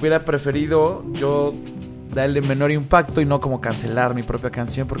hubiera preferido yo darle menor impacto y no como cancelar mi propia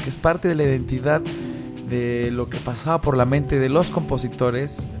canción, porque es parte de la identidad de lo que pasaba por la mente de los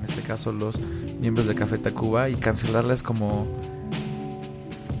compositores, en este caso los miembros de Café Tacuba, y cancelarles como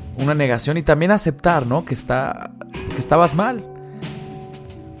una negación y también aceptar, ¿no? Que estabas mal.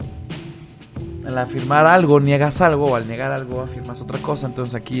 Al afirmar algo, niegas algo, o al negar algo, afirmas otra cosa.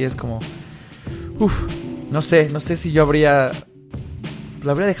 Entonces aquí es como, no sé si yo lo habría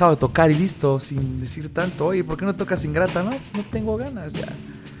dejado de tocar y listo, sin decir tanto. Oye, ¿por qué no tocas Ingrata? No, pues no tengo ganas ya.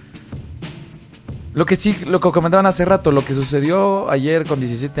 Lo que comentaban hace rato, lo que sucedió ayer con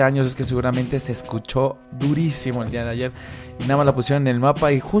 17 años es que seguramente se escuchó durísimo el día de ayer y nada más la pusieron en el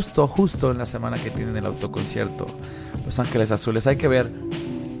mapa y justo en la semana que tienen el autoconcierto Los Ángeles Azules. Hay que ver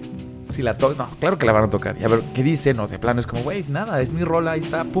si la tocan. No, claro que la van a tocar. Y a ver qué dicen. No, de plano es como, güey, nada, es mi rola, ahí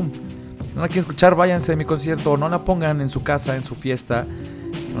está, pum. Si no la quieren escuchar, váyanse de mi concierto o no la pongan en su casa, en su fiesta.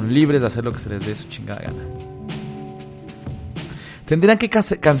 Son libres de hacer lo que se les dé su chingada gana. Tendrían que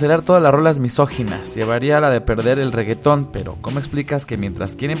cancelar todas las rolas misóginas. Llevaría la de perder el reggaetón. Pero ¿cómo explicas que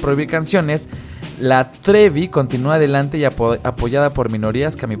mientras quieren prohibir canciones, la Trevi continúa adelante y apoyada por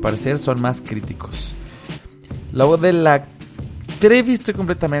minorías que a mi parecer son más críticos? Lo de la Trevi estoy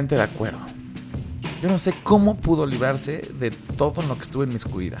completamente de acuerdo. Yo no sé cómo pudo librarse de todo en lo que estuvo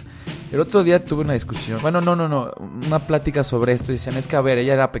inmiscuida. El otro día tuve una discusión, una plática sobre esto. Decían, es que a ver,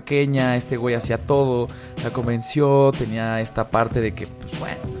 ella era pequeña, este güey hacía todo, la convenció, tenía esta parte de que, pues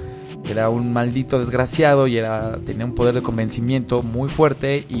bueno, era un maldito desgraciado y tenía un poder de convencimiento muy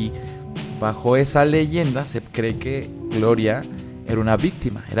fuerte. Y bajo esa leyenda se cree que Gloria era una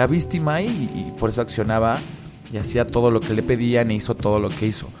víctima, era víctima y por eso accionaba y hacía todo lo que le pedían e hizo todo lo que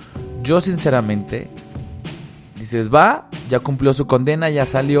hizo. Yo sinceramente, dices, ya cumplió su condena, ya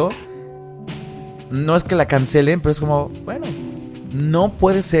salió. No es que la cancelen, pero es como, bueno, no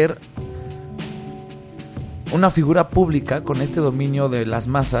puede ser una figura pública con este dominio de las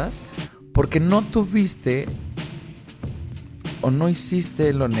masas porque no tuviste o no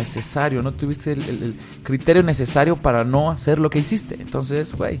hiciste lo necesario, no tuviste el criterio necesario para no hacer lo que hiciste.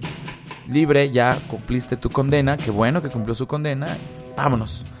 Entonces, güey, libre, ya cumpliste tu condena, qué bueno que cumplió su condena,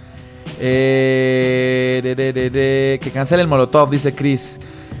 vámonos. Que cancele el Molotov, dice Chris.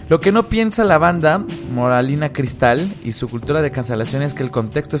 Lo que no piensa la banda Moralina Cristal y su cultura de cancelación es que el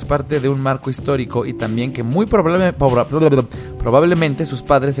contexto es parte de un marco histórico y también que muy probablemente sus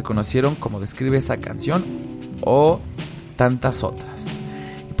padres se conocieron como describe esa canción o tantas otras.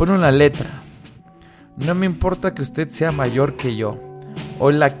 Y pone una letra. No me importa que usted sea mayor que yo.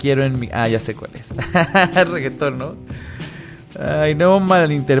 Hoy la quiero en mi... ya sé cuál es. Reggaetón, ¿no? Ay, no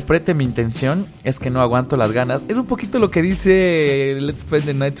malinterprete mi intención, es que no aguanto las ganas. Es un poquito lo que dice Let's Spend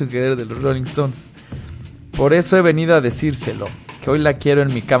the Night Together de los Rolling Stones. Por eso he venido a decírselo, que hoy la quiero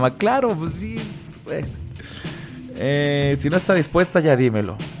en mi cama. Claro, pues sí. Si no está dispuesta, ya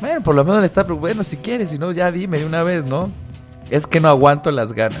dímelo. Bueno, por lo menos le está... Bueno, si quieres, si no, ya dime de una vez, ¿no? Es que no aguanto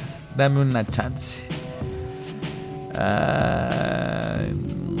las ganas. Dame una chance.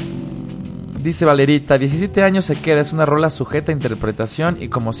 Dice Valerita, 17 años se queda, es una rola sujeta a interpretación y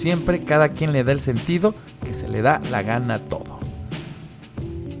como siempre, cada quien le da el sentido que se le da la gana a todo.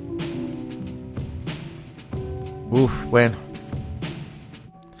 Bueno.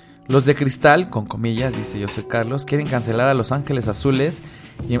 Los de Cristal, con comillas, dice José Carlos, quieren cancelar a Los Ángeles Azules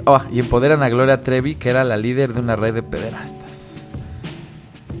y empoderan a Gloria Trevi, que era la líder de una red de pederastas.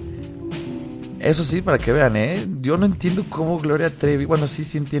 Eso sí, para que vean, yo no entiendo cómo Gloria Trevi... Bueno, sí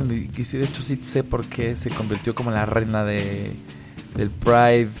entiendo. Y sí, de hecho sí sé por qué se convirtió como la reina del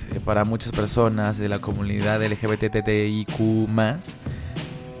Pride para muchas personas, de la comunidad LGBTIQ+.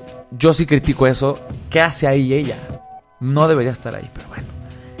 Yo sí critico eso. ¿Qué hace ahí ella? No debería estar ahí, pero bueno.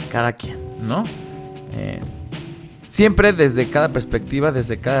 Cada quien, ¿no? Siempre desde cada perspectiva,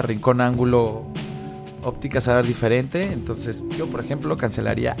 desde cada rincón, ángulo... óptica será diferente. Entonces yo, por ejemplo,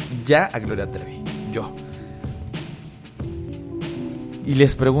 cancelaría ya a Gloria Trevi. Yo. Y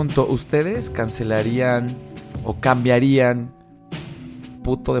les pregunto, ¿ustedes cancelarían o cambiarían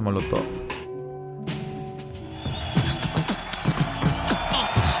puto de Molotov?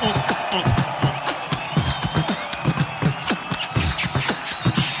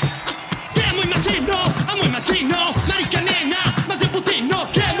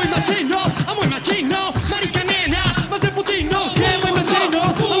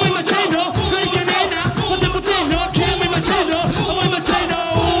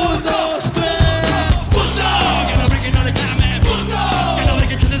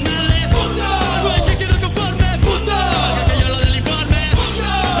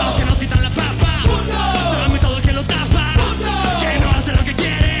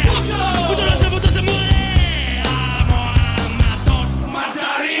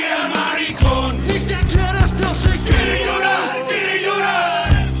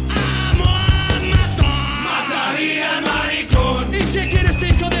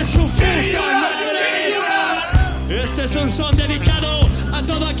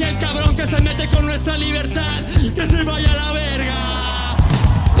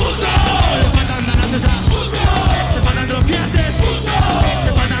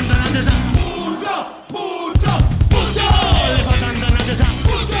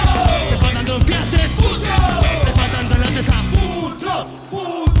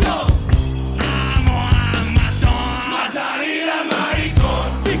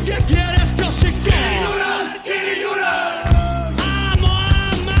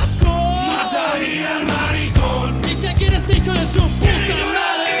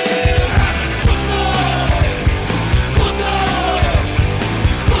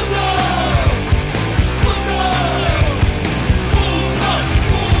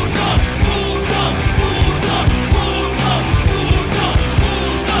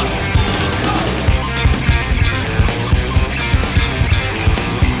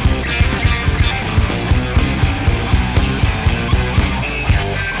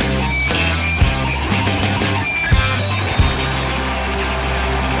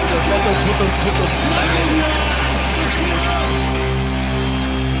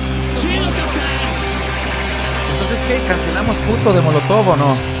 ¿Cancelamos puto de Molotov o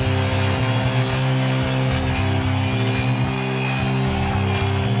no?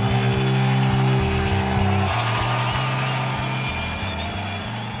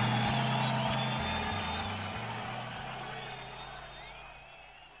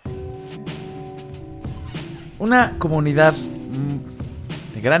 Una comunidad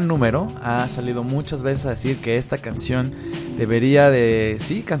de gran número ha salido muchas veces a decir que esta canción debería de,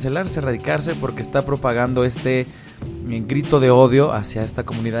 sí, cancelarse, erradicarse, porque está propagando este grito de odio hacia esta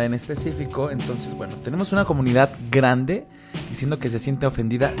comunidad en específico. Entonces, bueno, tenemos una comunidad grande diciendo que se siente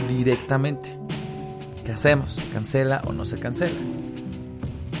ofendida directamente. ¿Qué hacemos? ¿Se cancela o no se cancela?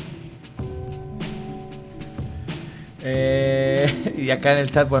 Y acá en el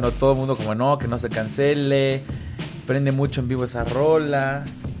chat, bueno, todo el mundo como no, que no se cancele. Prende mucho en vivo esa rola.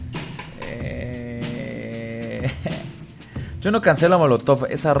 Yo no cancelo a Molotov.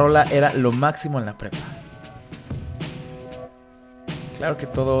 Esa rola era lo máximo en la prepa. Claro que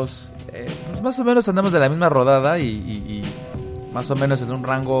todos pues más o menos andamos de la misma rodada y más o menos en un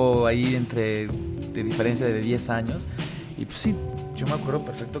rango ahí de diferencia de 10 años. Y pues sí, yo me acuerdo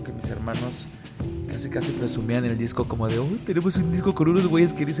perfecto que mis hermanos casi presumían el disco como de, uy, tenemos un disco con unos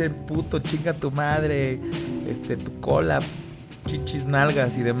güeyes que dicen puto, chinga tu madre, tu cola, chichis,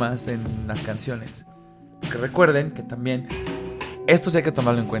 nalgas y demás en las canciones. Que recuerden que también esto sí hay que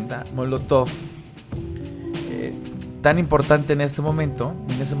tomarlo en cuenta. Molotov, tan importante en este momento,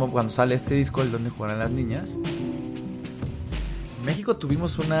 cuando sale este disco, el donde jugarán las niñas. En México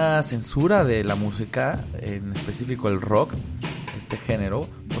tuvimos una censura de la música, en específico el rock, este género,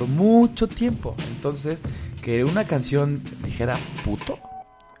 por mucho tiempo. Entonces, que una canción dijera puto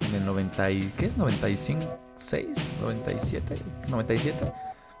en el 90 y, ¿qué es? 95, 6, 97, 97.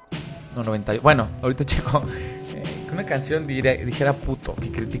 No, 90. Bueno, ahorita checo. Que una canción dijera puto,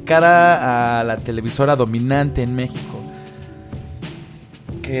 que criticara a la televisora dominante en México,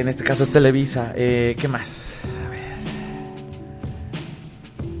 que en este caso es Televisa. ¿Qué más? A ver.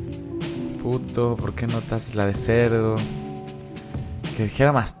 Puto, ¿por qué no te haces la de cerdo? Que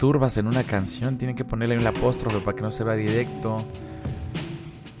dijera masturbas en una canción, tienen que ponerle un apóstrofe para que no se vea directo.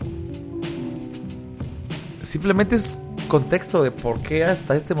 Simplemente es contexto de por qué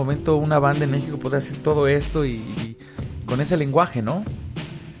hasta este momento una banda en México puede hacer todo esto y con ese lenguaje, ¿no?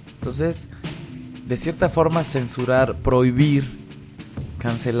 Entonces, de cierta forma, censurar, prohibir,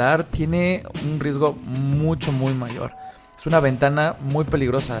 cancelar tiene un riesgo muy mayor. Es una ventana muy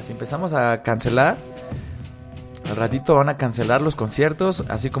peligrosa. Si empezamos a cancelar, al ratito van a cancelar los conciertos,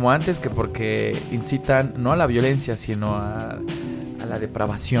 así como antes, que porque incitan no a la violencia, sino a la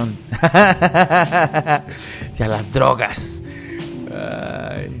depravación y a las drogas.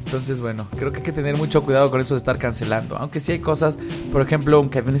 Entonces, bueno, creo que hay que tener mucho cuidado con eso de estar cancelando. Aunque sí hay cosas, por ejemplo, un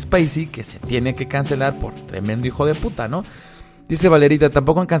Kevin Spacey que se tiene que cancelar por tremendo hijo de puta, ¿no? Dice Valerita,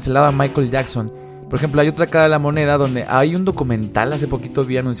 tampoco han cancelado a Michael Jackson. Por ejemplo, hay otra cara de la moneda donde hay un documental, hace poquito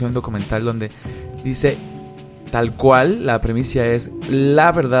vi anunciado un documental donde dice tal cual, la premisa es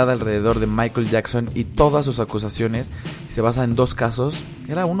la verdad alrededor de Michael Jackson y todas sus acusaciones. Se basa en 2 casos,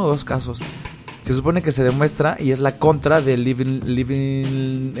 era 1 o 2 casos. Se supone que se demuestra y es la contra de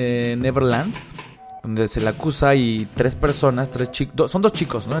Living Neverland, donde se le acusa y 3 personas, 3 chicos, son 2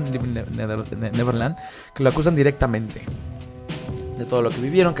 chicos, ¿no? En Living Neverland, que lo acusan directamente de todo lo que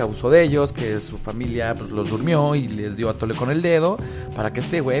vivieron, que abusó de ellos, que su familia pues los durmió y les dio a tole con el dedo para que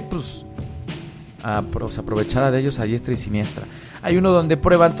este güey pues se aprovechara de ellos a diestra y siniestra. Hay uno donde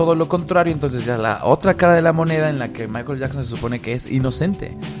prueban todo lo contrario, entonces ya la otra cara de la moneda en la que Michael Jackson se supone que es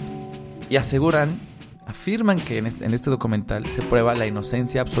inocente. Y afirman que en este documental se prueba la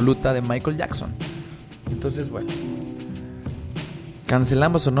inocencia absoluta de Michael Jackson. Entonces, bueno,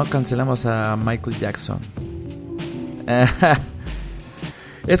 ¿cancelamos o no cancelamos a Michael Jackson?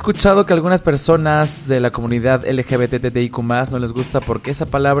 He escuchado que algunas personas de la comunidad LGBTTIQ+ no les gusta porque esa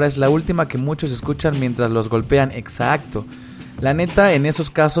palabra es la última que muchos escuchan mientras los golpean. Exacto. La neta, en esos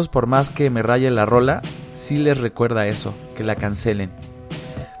casos, por más que me raye la rola, sí les recuerda eso, que la cancelen.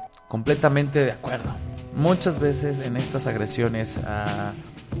 Completamente de acuerdo. Muchas veces en estas agresiones a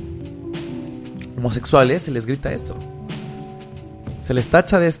homosexuales se les grita esto. Se les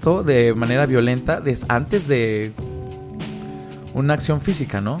tacha de esto de manera violenta antes de una acción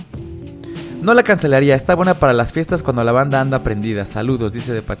física, ¿no? No la cancelaría, está buena para las fiestas cuando la banda anda prendida. Saludos,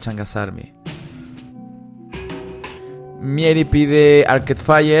 dice de Pachangas Army. Mieri pide Arcade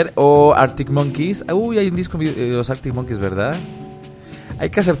Fire o Arctic Monkeys. Uy, hay un disco de los Arctic Monkeys, ¿verdad? Hay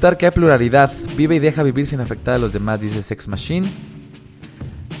que aceptar que hay pluralidad. Vive y deja vivir sin afectar a los demás, dice Sex Machine.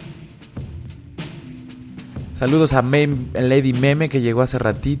 Saludos a Lady Meme que llegó hace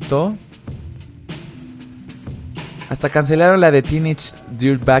ratito. Hasta cancelaron la de Teenage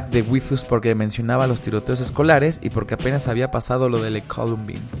Dirtbag de Withus porque mencionaba los tiroteos escolares y porque apenas había pasado lo de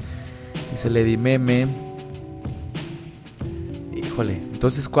Columbine. Dice Lady Meme. Híjole,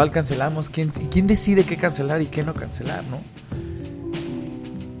 entonces ¿cuál cancelamos? ¿Quién decide qué cancelar y qué no cancelar, no?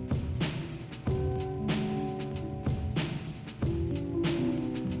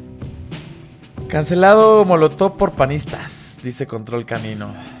 Cancelado Molotov por panistas, dice Control Canino.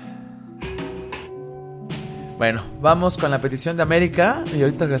 Bueno, vamos con la petición de América y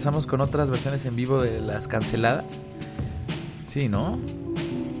ahorita regresamos con otras versiones en vivo de las canceladas. Sí, ¿no?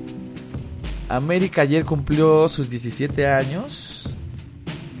 América ayer cumplió sus 17 años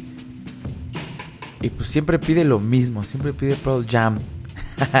y pues siempre pide lo mismo, siempre pide Pearl Jam.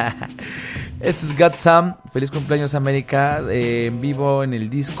 Este es Got Some. Feliz cumpleaños América, en vivo en el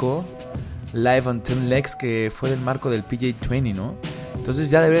disco Live on 10 Legs, que fue del marco del PJ20, ¿no? Entonces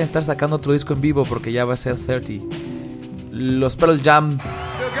ya deberían estar sacando otro disco en vivo porque ya va a ser 30. Los Pearl Jam.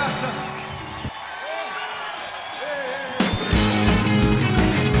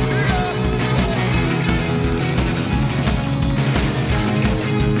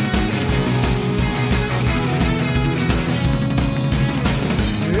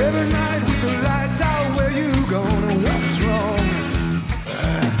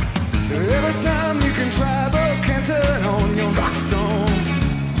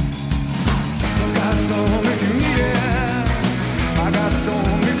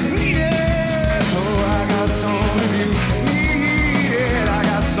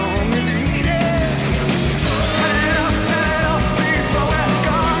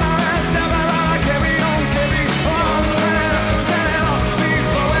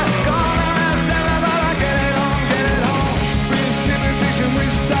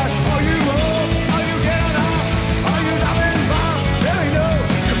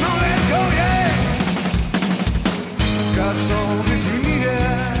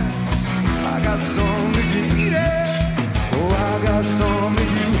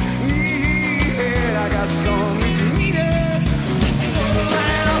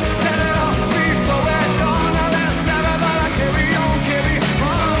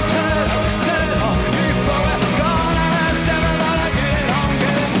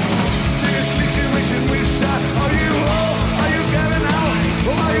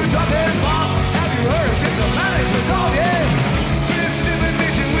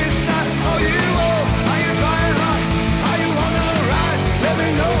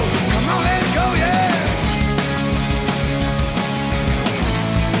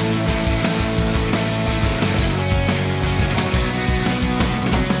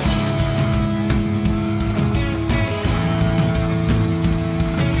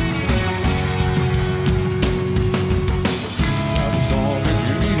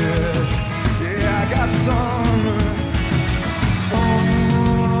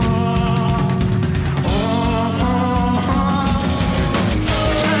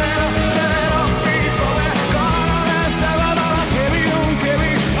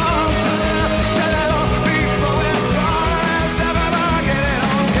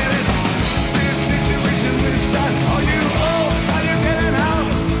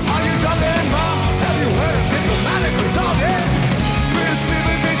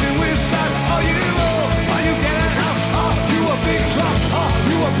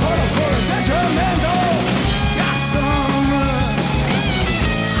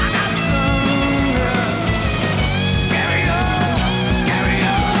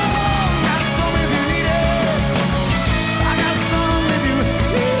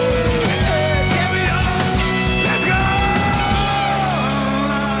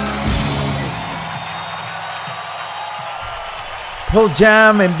 Pearl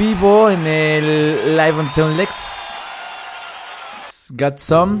Jam en vivo en el Live on 10 Legs. Got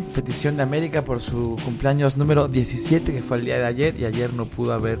Some, petición de América por su cumpleaños número 17, que fue el día de ayer, y ayer no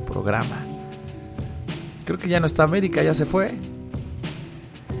pudo haber programa. Creo que ya no está América, ya se fue.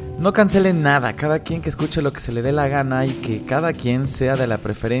 No cancelen nada, cada quien que escuche lo que se le dé la gana y que cada quien sea de la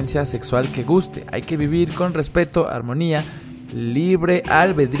preferencia sexual que guste. Hay que vivir con respeto, armonía, libre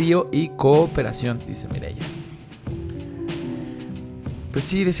albedrío y cooperación, dice Mireya. Pues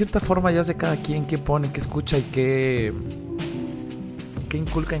sí, de cierta forma ya es de cada quien qué pone, qué escucha y qué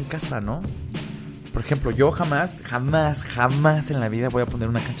inculca en casa, ¿no? Por ejemplo, yo jamás en la vida voy a poner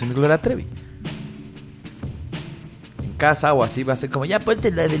una canción de Gloria Trevi. En casa o así va a ser como, ya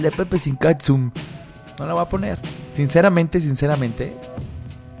ponte la de la Pepe sin Katsum. No la voy a poner. Sinceramente,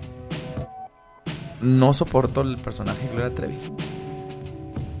 no soporto el personaje de Gloria Trevi.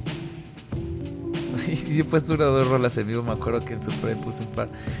 sí he puesto 1 o 2 rolas en vivo. Me acuerdo que en Super puse un par.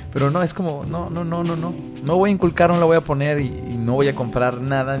 Pero no, es como, no. No voy a inculcar, no la voy a poner y no voy a comprar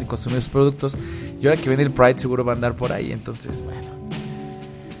nada ni consumir sus productos. Y ahora que viene el Pride seguro va a andar por ahí. Entonces, bueno.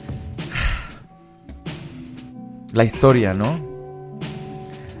 La historia, ¿no?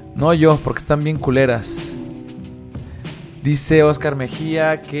 No yo, porque están bien culeras. Dice Oscar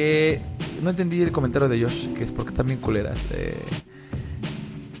Mejía que... No entendí el comentario de Josh, que es porque están bien culeras.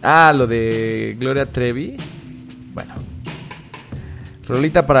 Lo de Gloria Trevi. Bueno.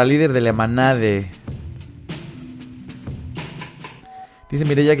 Rolita para líder de la Manade. Dice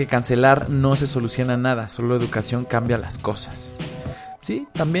Mireya que cancelar no se soluciona nada, solo educación cambia las cosas. Sí,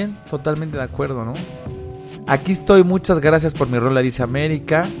 también, totalmente de acuerdo, ¿no? Aquí estoy, muchas gracias por mi rola, dice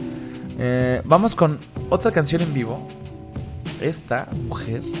América. Vamos con otra canción en vivo. Esta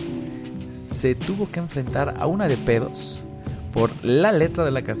mujer se tuvo que enfrentar a una de pedos por la letra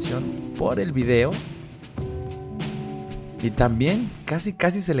de la canción, por el video. Y también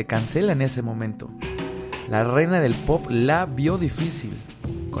casi se le cancela en ese momento. La reina del pop la vio difícil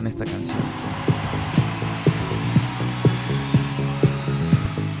con esta canción.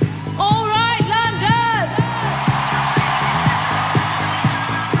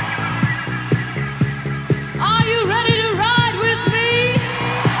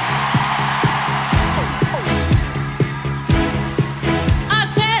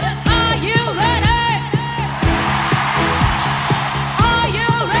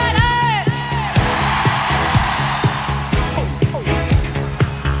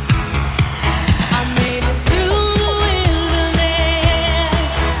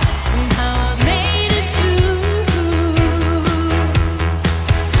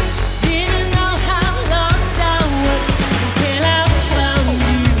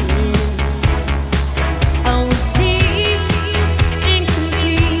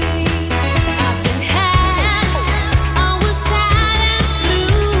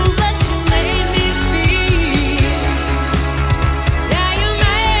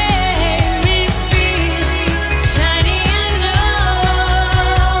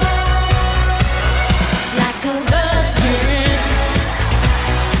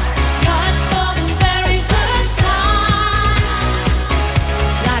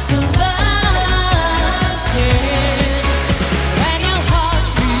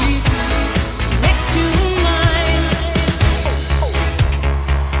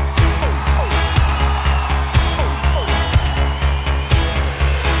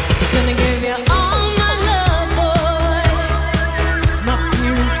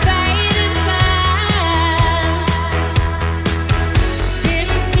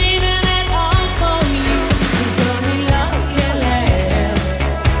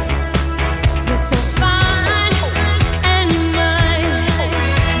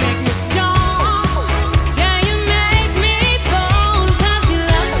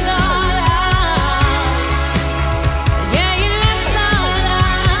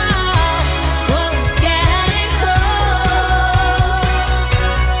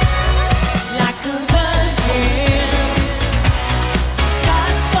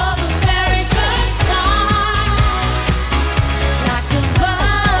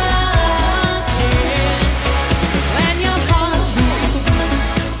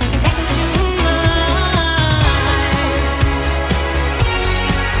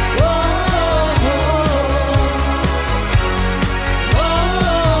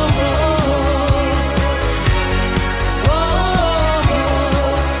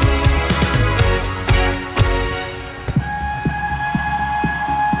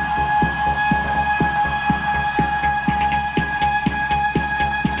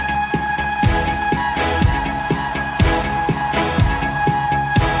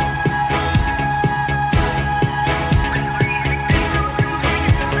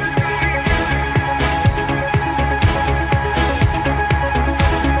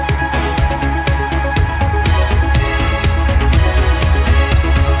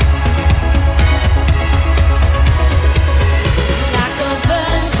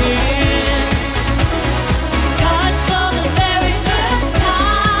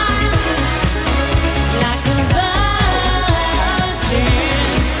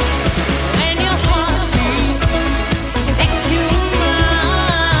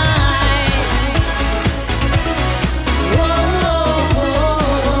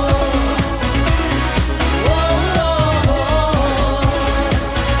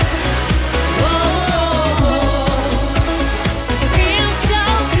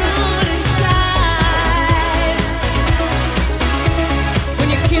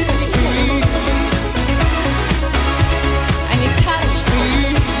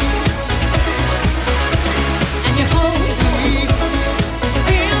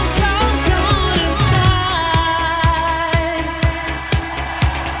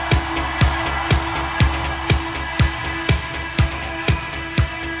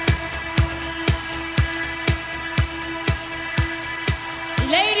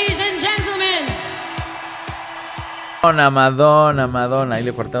 Madonna. Ahí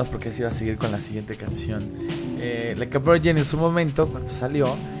le cortamos porque así va a seguir con la siguiente canción. Like a Virgin en su momento, cuando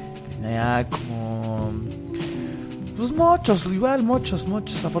salió, tenía como... pues muchos.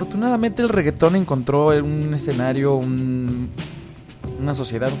 Afortunadamente el reggaetón encontró en un escenario, una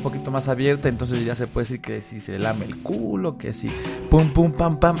sociedad un poquito más abierta, entonces ya se puede decir que si se lame el culo, que si pum pum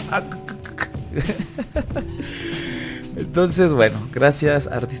pam pam. Entonces, bueno, gracias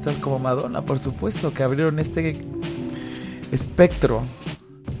a artistas como Madonna, por supuesto, que abrieron este espectro.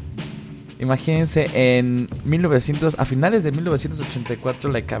 Imagínense, a finales de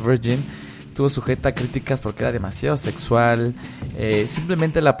 1984, Like a Virgin estuvo sujeta a críticas porque era demasiado sexual.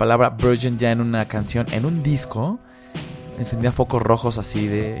 Simplemente la palabra virgin ya en una canción, en un disco, encendía focos rojos así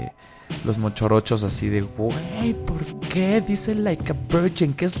de los mochorochos, así de, güey, ¿por qué dice Like a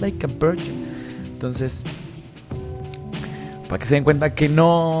Virgin? ¿Qué es Like a Virgin? Entonces, para que se den cuenta que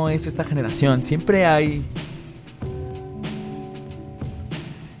no es esta generación, siempre hay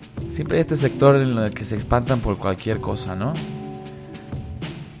este sector en el que se espantan por cualquier cosa, ¿no?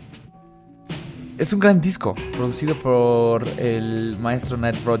 Es un gran disco, producido por el maestro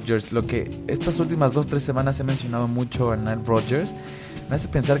Nile Rodgers. Lo que estas últimas 2-3 semanas he mencionado mucho a Nile Rodgers me hace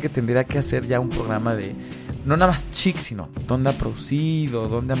pensar que tendría que hacer ya un programa de, no nada más chic, sino dónde ha producido,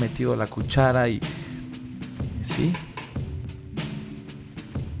 dónde ha metido la cuchara y sí.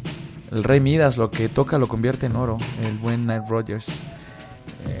 El Rey Midas, lo que toca lo convierte en oro, el buen Nile Rodgers.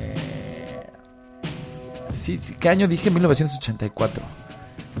 Sí, ¿qué año dije? 1984.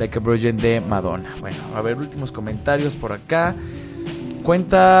 Like a Virgin de Madonna. Bueno, a ver, últimos comentarios por acá.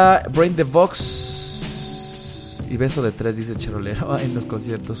 Cuenta Brain the Box y beso de 3, dice Cherolero en los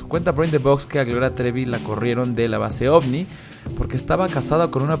conciertos. Cuenta Brain the Box que a Gloria Trevi la corrieron de la base OVNI porque estaba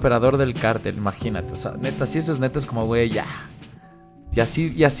casada con un operador del cártel. Imagínate, o sea, neta, si eso es neta, es como, güey, ya. Y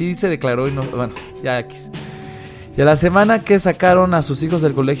así se declaró y no, bueno, ya X. Y a la semana que sacaron a sus hijos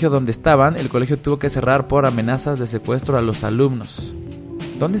del colegio donde estaban, el colegio tuvo que cerrar por amenazas de secuestro a los alumnos.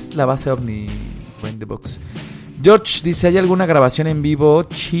 ¿Dónde es la base OVNI? Brain the Box. George dice, ¿hay alguna grabación en vivo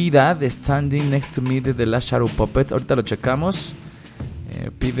chida de Standing Next to Me de The Last Shadow Puppets? Ahorita lo checamos.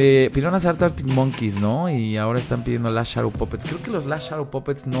 Pidieron hacer Arctic Monkeys, ¿no? Y ahora están pidiendo Last Shadow Puppets. Creo que los Last Shadow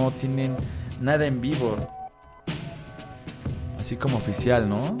Puppets no tienen nada en vivo, así como oficial,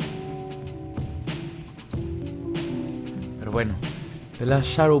 ¿no? Pero bueno, The Last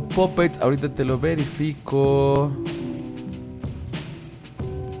Shadow Puppets, ahorita te lo verifico.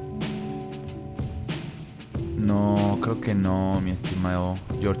 No, creo que no, mi estimado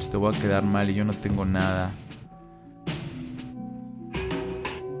George, te voy a quedar mal y yo no tengo nada.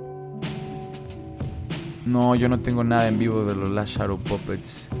 No, yo no tengo nada en vivo de los Last Shadow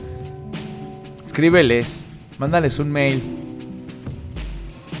Puppets. Escríbeles, mándales un mail,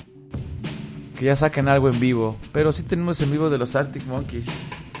 que ya saquen algo en vivo. Pero sí tenemos en vivo de los Arctic Monkeys.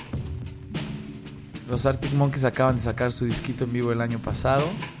 Los Arctic Monkeys acaban de sacar su disquito en vivo el año pasado,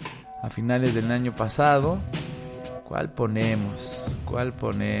 a finales del año pasado. ¿Cuál ponemos?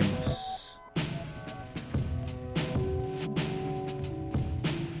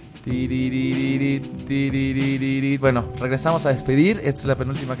 Bueno, regresamos a despedir. Esta es la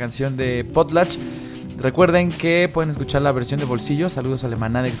penúltima canción de Potlatch. Recuerden que pueden escuchar la versión de bolsillo. Saludos a la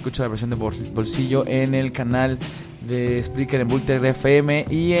manada que escucha la versión de bolsillo en el canal de Spreaker, en Vulter FM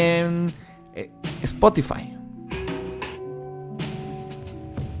y en Spotify.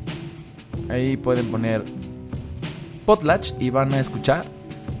 Ahí pueden poner Potlatch y van a escuchar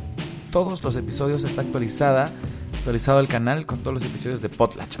todos los episodios. Está actualizado el canal con todos los episodios de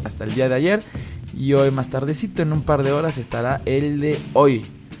Potlatch hasta el día de ayer. Y hoy más tardecito, en un par de horas, estará el de hoy.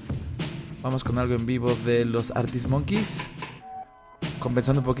 Vamos con algo en vivo de los Arctic Monkeys,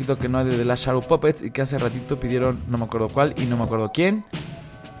 compensando un poquito que no hay de The Last Shadow Puppets y que hace ratito pidieron no me acuerdo cuál y no me acuerdo quién.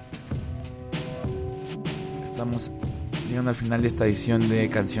 Estamos llegando al final de esta edición de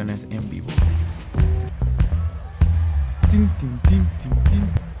canciones en vivo. Tin, tin, tin, tin, tin.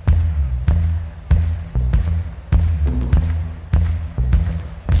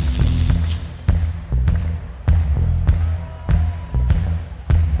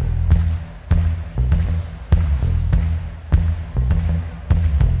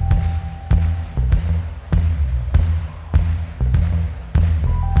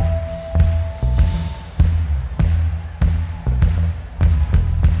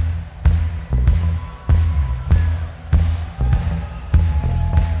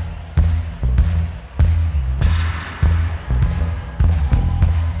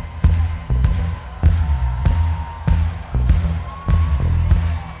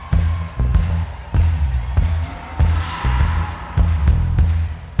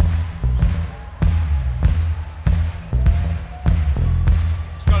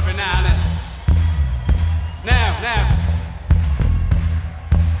 Now.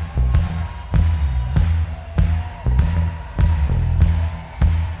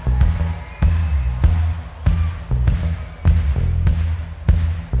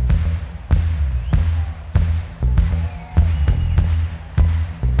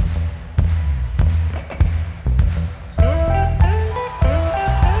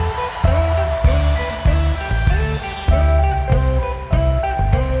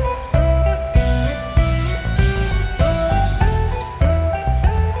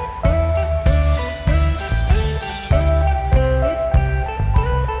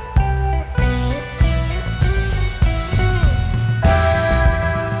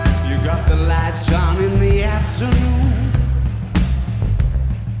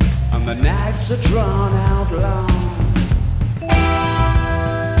 Are drawn out long,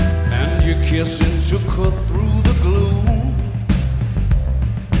 and you're kissing to cut through the gloom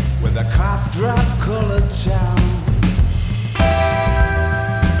with a cough drop colored town.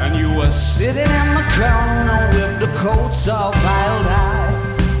 And you were sitting in the corner with the coats all piled high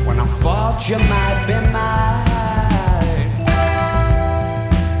when I thought you might be mine.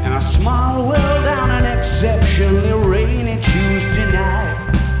 In a small world on an exceptionally rainy Tuesday night,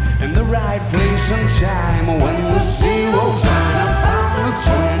 in the right place and time, when the zeros line up on the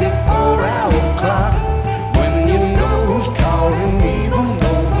 24-hour clock, when you know who's calling even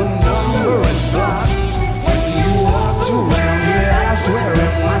though the number is blocked, when you walked around your house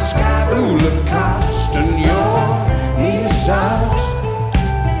wearing my sky blue Lacoste and your knee socks.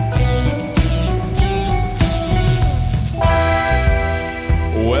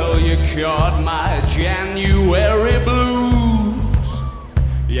 Well, you cured my January blues.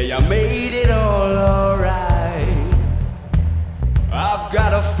 Yeah, you made it all alright. I've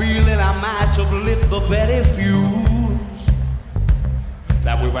got a feeling I might have lit the very fuse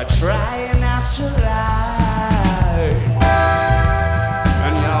that we were trying not to light.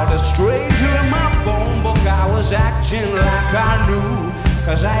 And you're the stranger in my phone book. I was acting like I knew,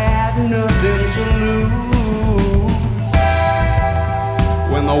 'cause I had nothing to lose.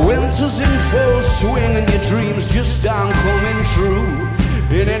 When the winter's in full swing and your dreams just aren't coming true,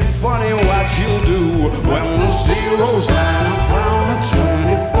 isn't it funny what you'll do when the zeros line up on the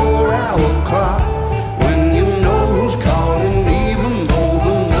 24-hour clock, when you know who's calling even though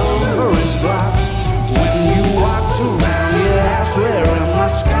the number is blocked, when you walked around your house wearing my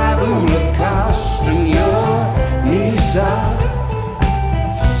sky blue Lacoste and your knee socks.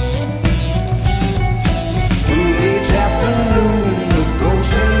 Each afternoon, the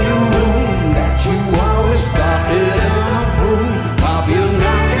ghost in your room that you always thought didn't approve of your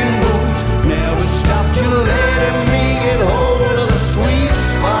knocking boots never stopped you letting me get hold of the sweet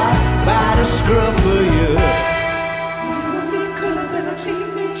spot by the scruff of you. You and me could have been a team,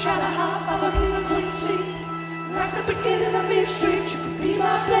 each had a hop of a little queen seat. Like the beginning of Main Street, you could be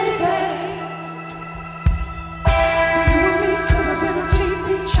my baby. You and me could have been a team,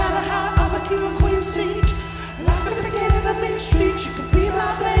 each had a hop of a king or queen seat. Like the beginning of Main Street, you could be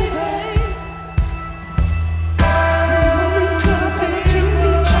my baby.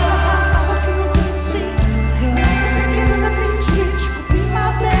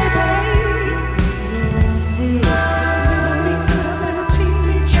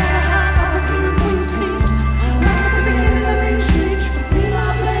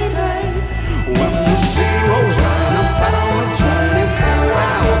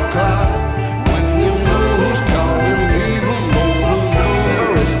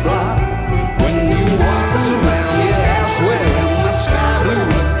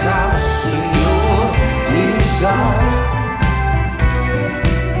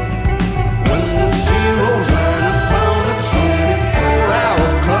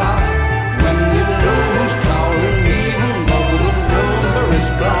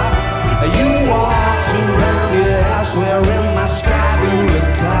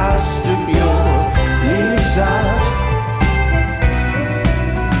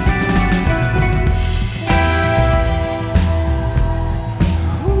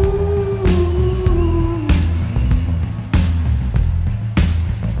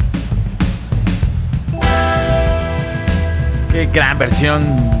 Gran versión,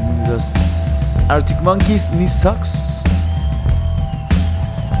 los Arctic Monkeys, Knee Socks.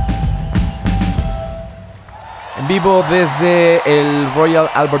 En vivo desde el Royal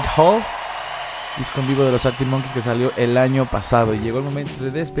Albert Hall, disco en vivo de los Arctic Monkeys que salió el año pasado. Y llegó el momento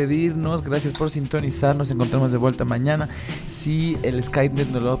de despedirnos. Gracias por sintonizar. Nos encontramos de vuelta mañana, si el Skynet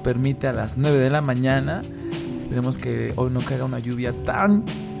nos lo permite, a las 9 de la mañana. Esperemos que hoy no caiga una lluvia tan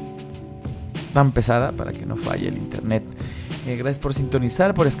pesada para que no falle el internet. Gracias por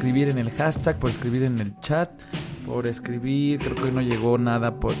sintonizar, por escribir en el hashtag, por escribir en el chat, por escribir. Creo que hoy no llegó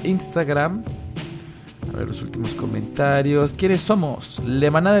nada por Instagram. A ver los últimos comentarios. ¿Quiénes somos? Le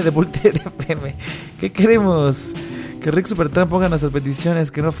Manada de Voltaire FM. ¿Qué queremos? Que Rick Supertramp ponga nuestras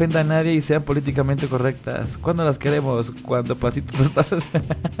peticiones, que no ofenda a nadie y sean políticamente correctas. ¿Cuándo las queremos? Cuando Pasito no está.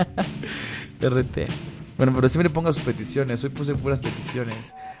 RT. Bueno, pero siempre ponga sus peticiones. Hoy puse puras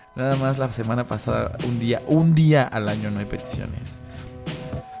peticiones. Nada más la semana pasada, un día al año no hay peticiones.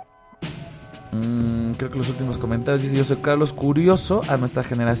 Creo que los últimos comentarios dice: yo soy Carlos Curioso. A nuestra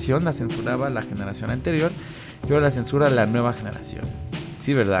generación la censuraba la generación anterior, y ahora la censura la nueva generación.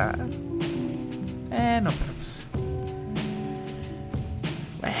 Sí, ¿verdad? No, pero pues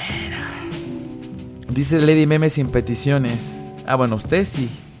bueno. Dice Lady Meme sin peticiones. Ah, bueno, usted sí.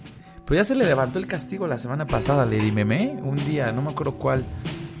 Pero ya se le levantó el castigo la semana pasada, Lady Meme. Un día, no me acuerdo cuál.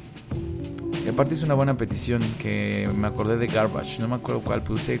 Y aparte es una buena petición que me acordé de Garbage. No me acuerdo cuál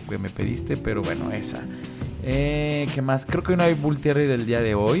puse que me pediste, pero bueno, esa. ¿Qué más? Creo que no hay Bull Terrier del día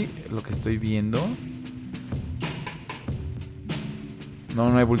de hoy, lo que estoy viendo.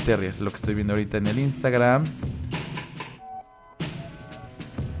 No hay Bull Terrier, lo que estoy viendo ahorita en el Instagram.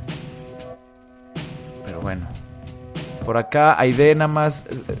 Pero bueno. Por acá Aide nada más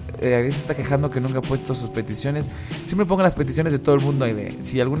se está quejando que nunca ha puesto sus peticiones. Siempre pongo las peticiones de todo el mundo, Aide.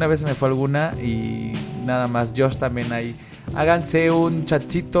 Si alguna vez se me fue alguna y nada más, Josh también ahí. Háganse un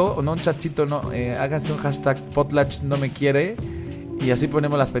chatcito, o no un chatcito, no, háganse un hashtag Potlatch no me quiere. Y así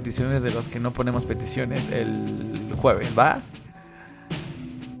ponemos las peticiones de los que no ponemos peticiones el jueves, ¿va?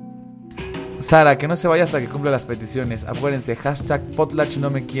 Sara, que no se vaya hasta que cumpla las peticiones. Acuérdense, hashtag Potlatch no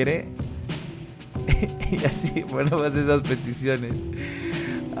me quiere. Y así ponemos esas peticiones.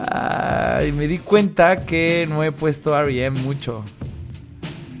 Ay, me di cuenta que no he puesto R.E.M. mucho.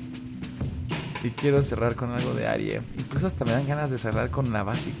 Y quiero cerrar con algo de R.E.M. Incluso hasta me dan ganas de cerrar con la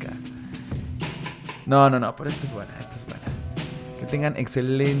básica. No, pero esta es buena, Que tengan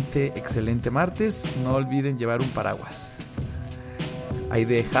excelente martes. No olviden llevar un paraguas. Ahí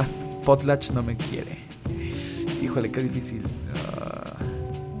de Potlatch no me quiere. Híjole, qué difícil.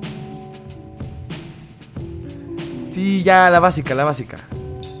 Sí, ya, la básica.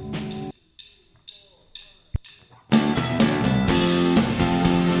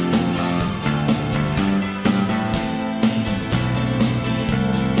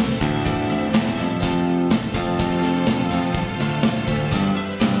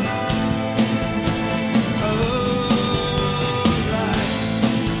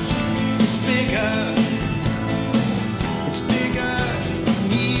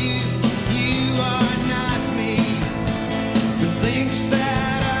 Thinks that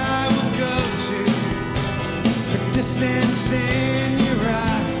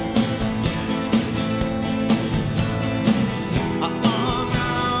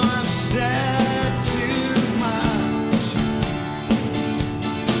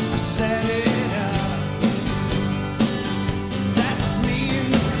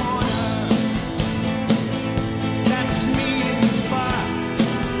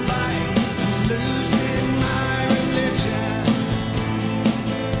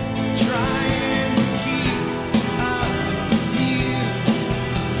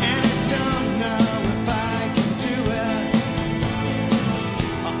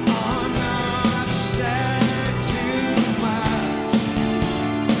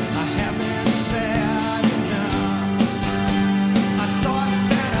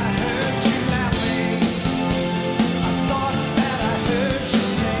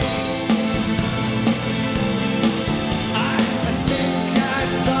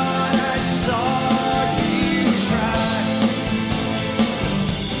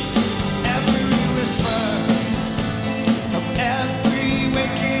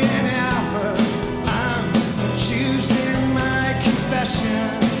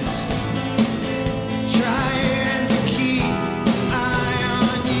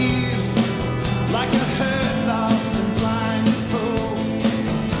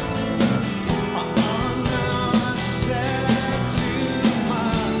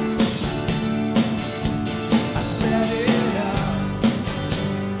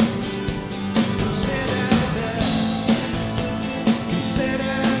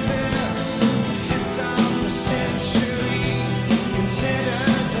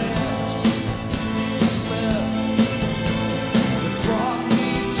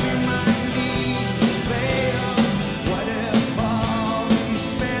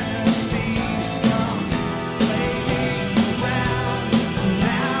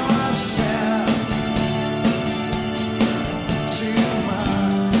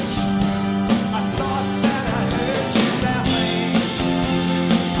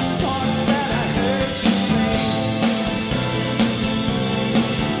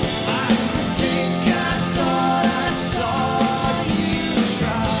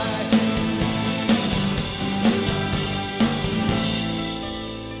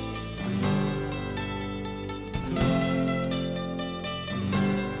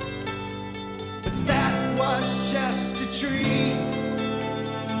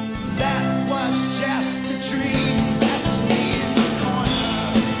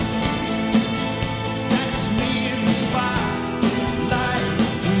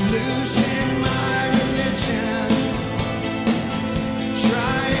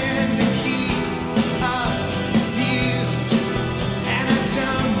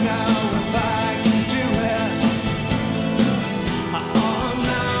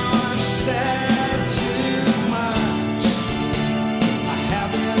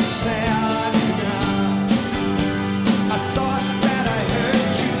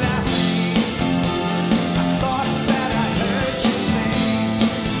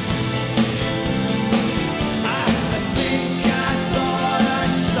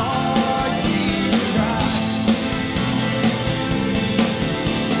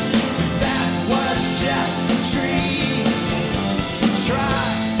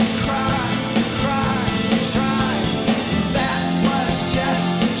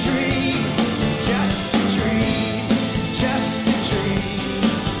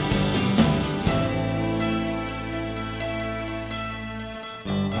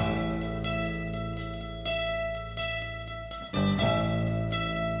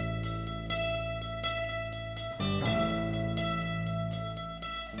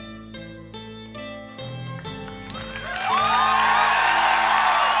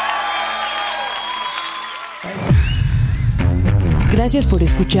Gracias por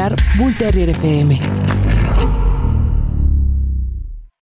escuchar Bull Terrier FM.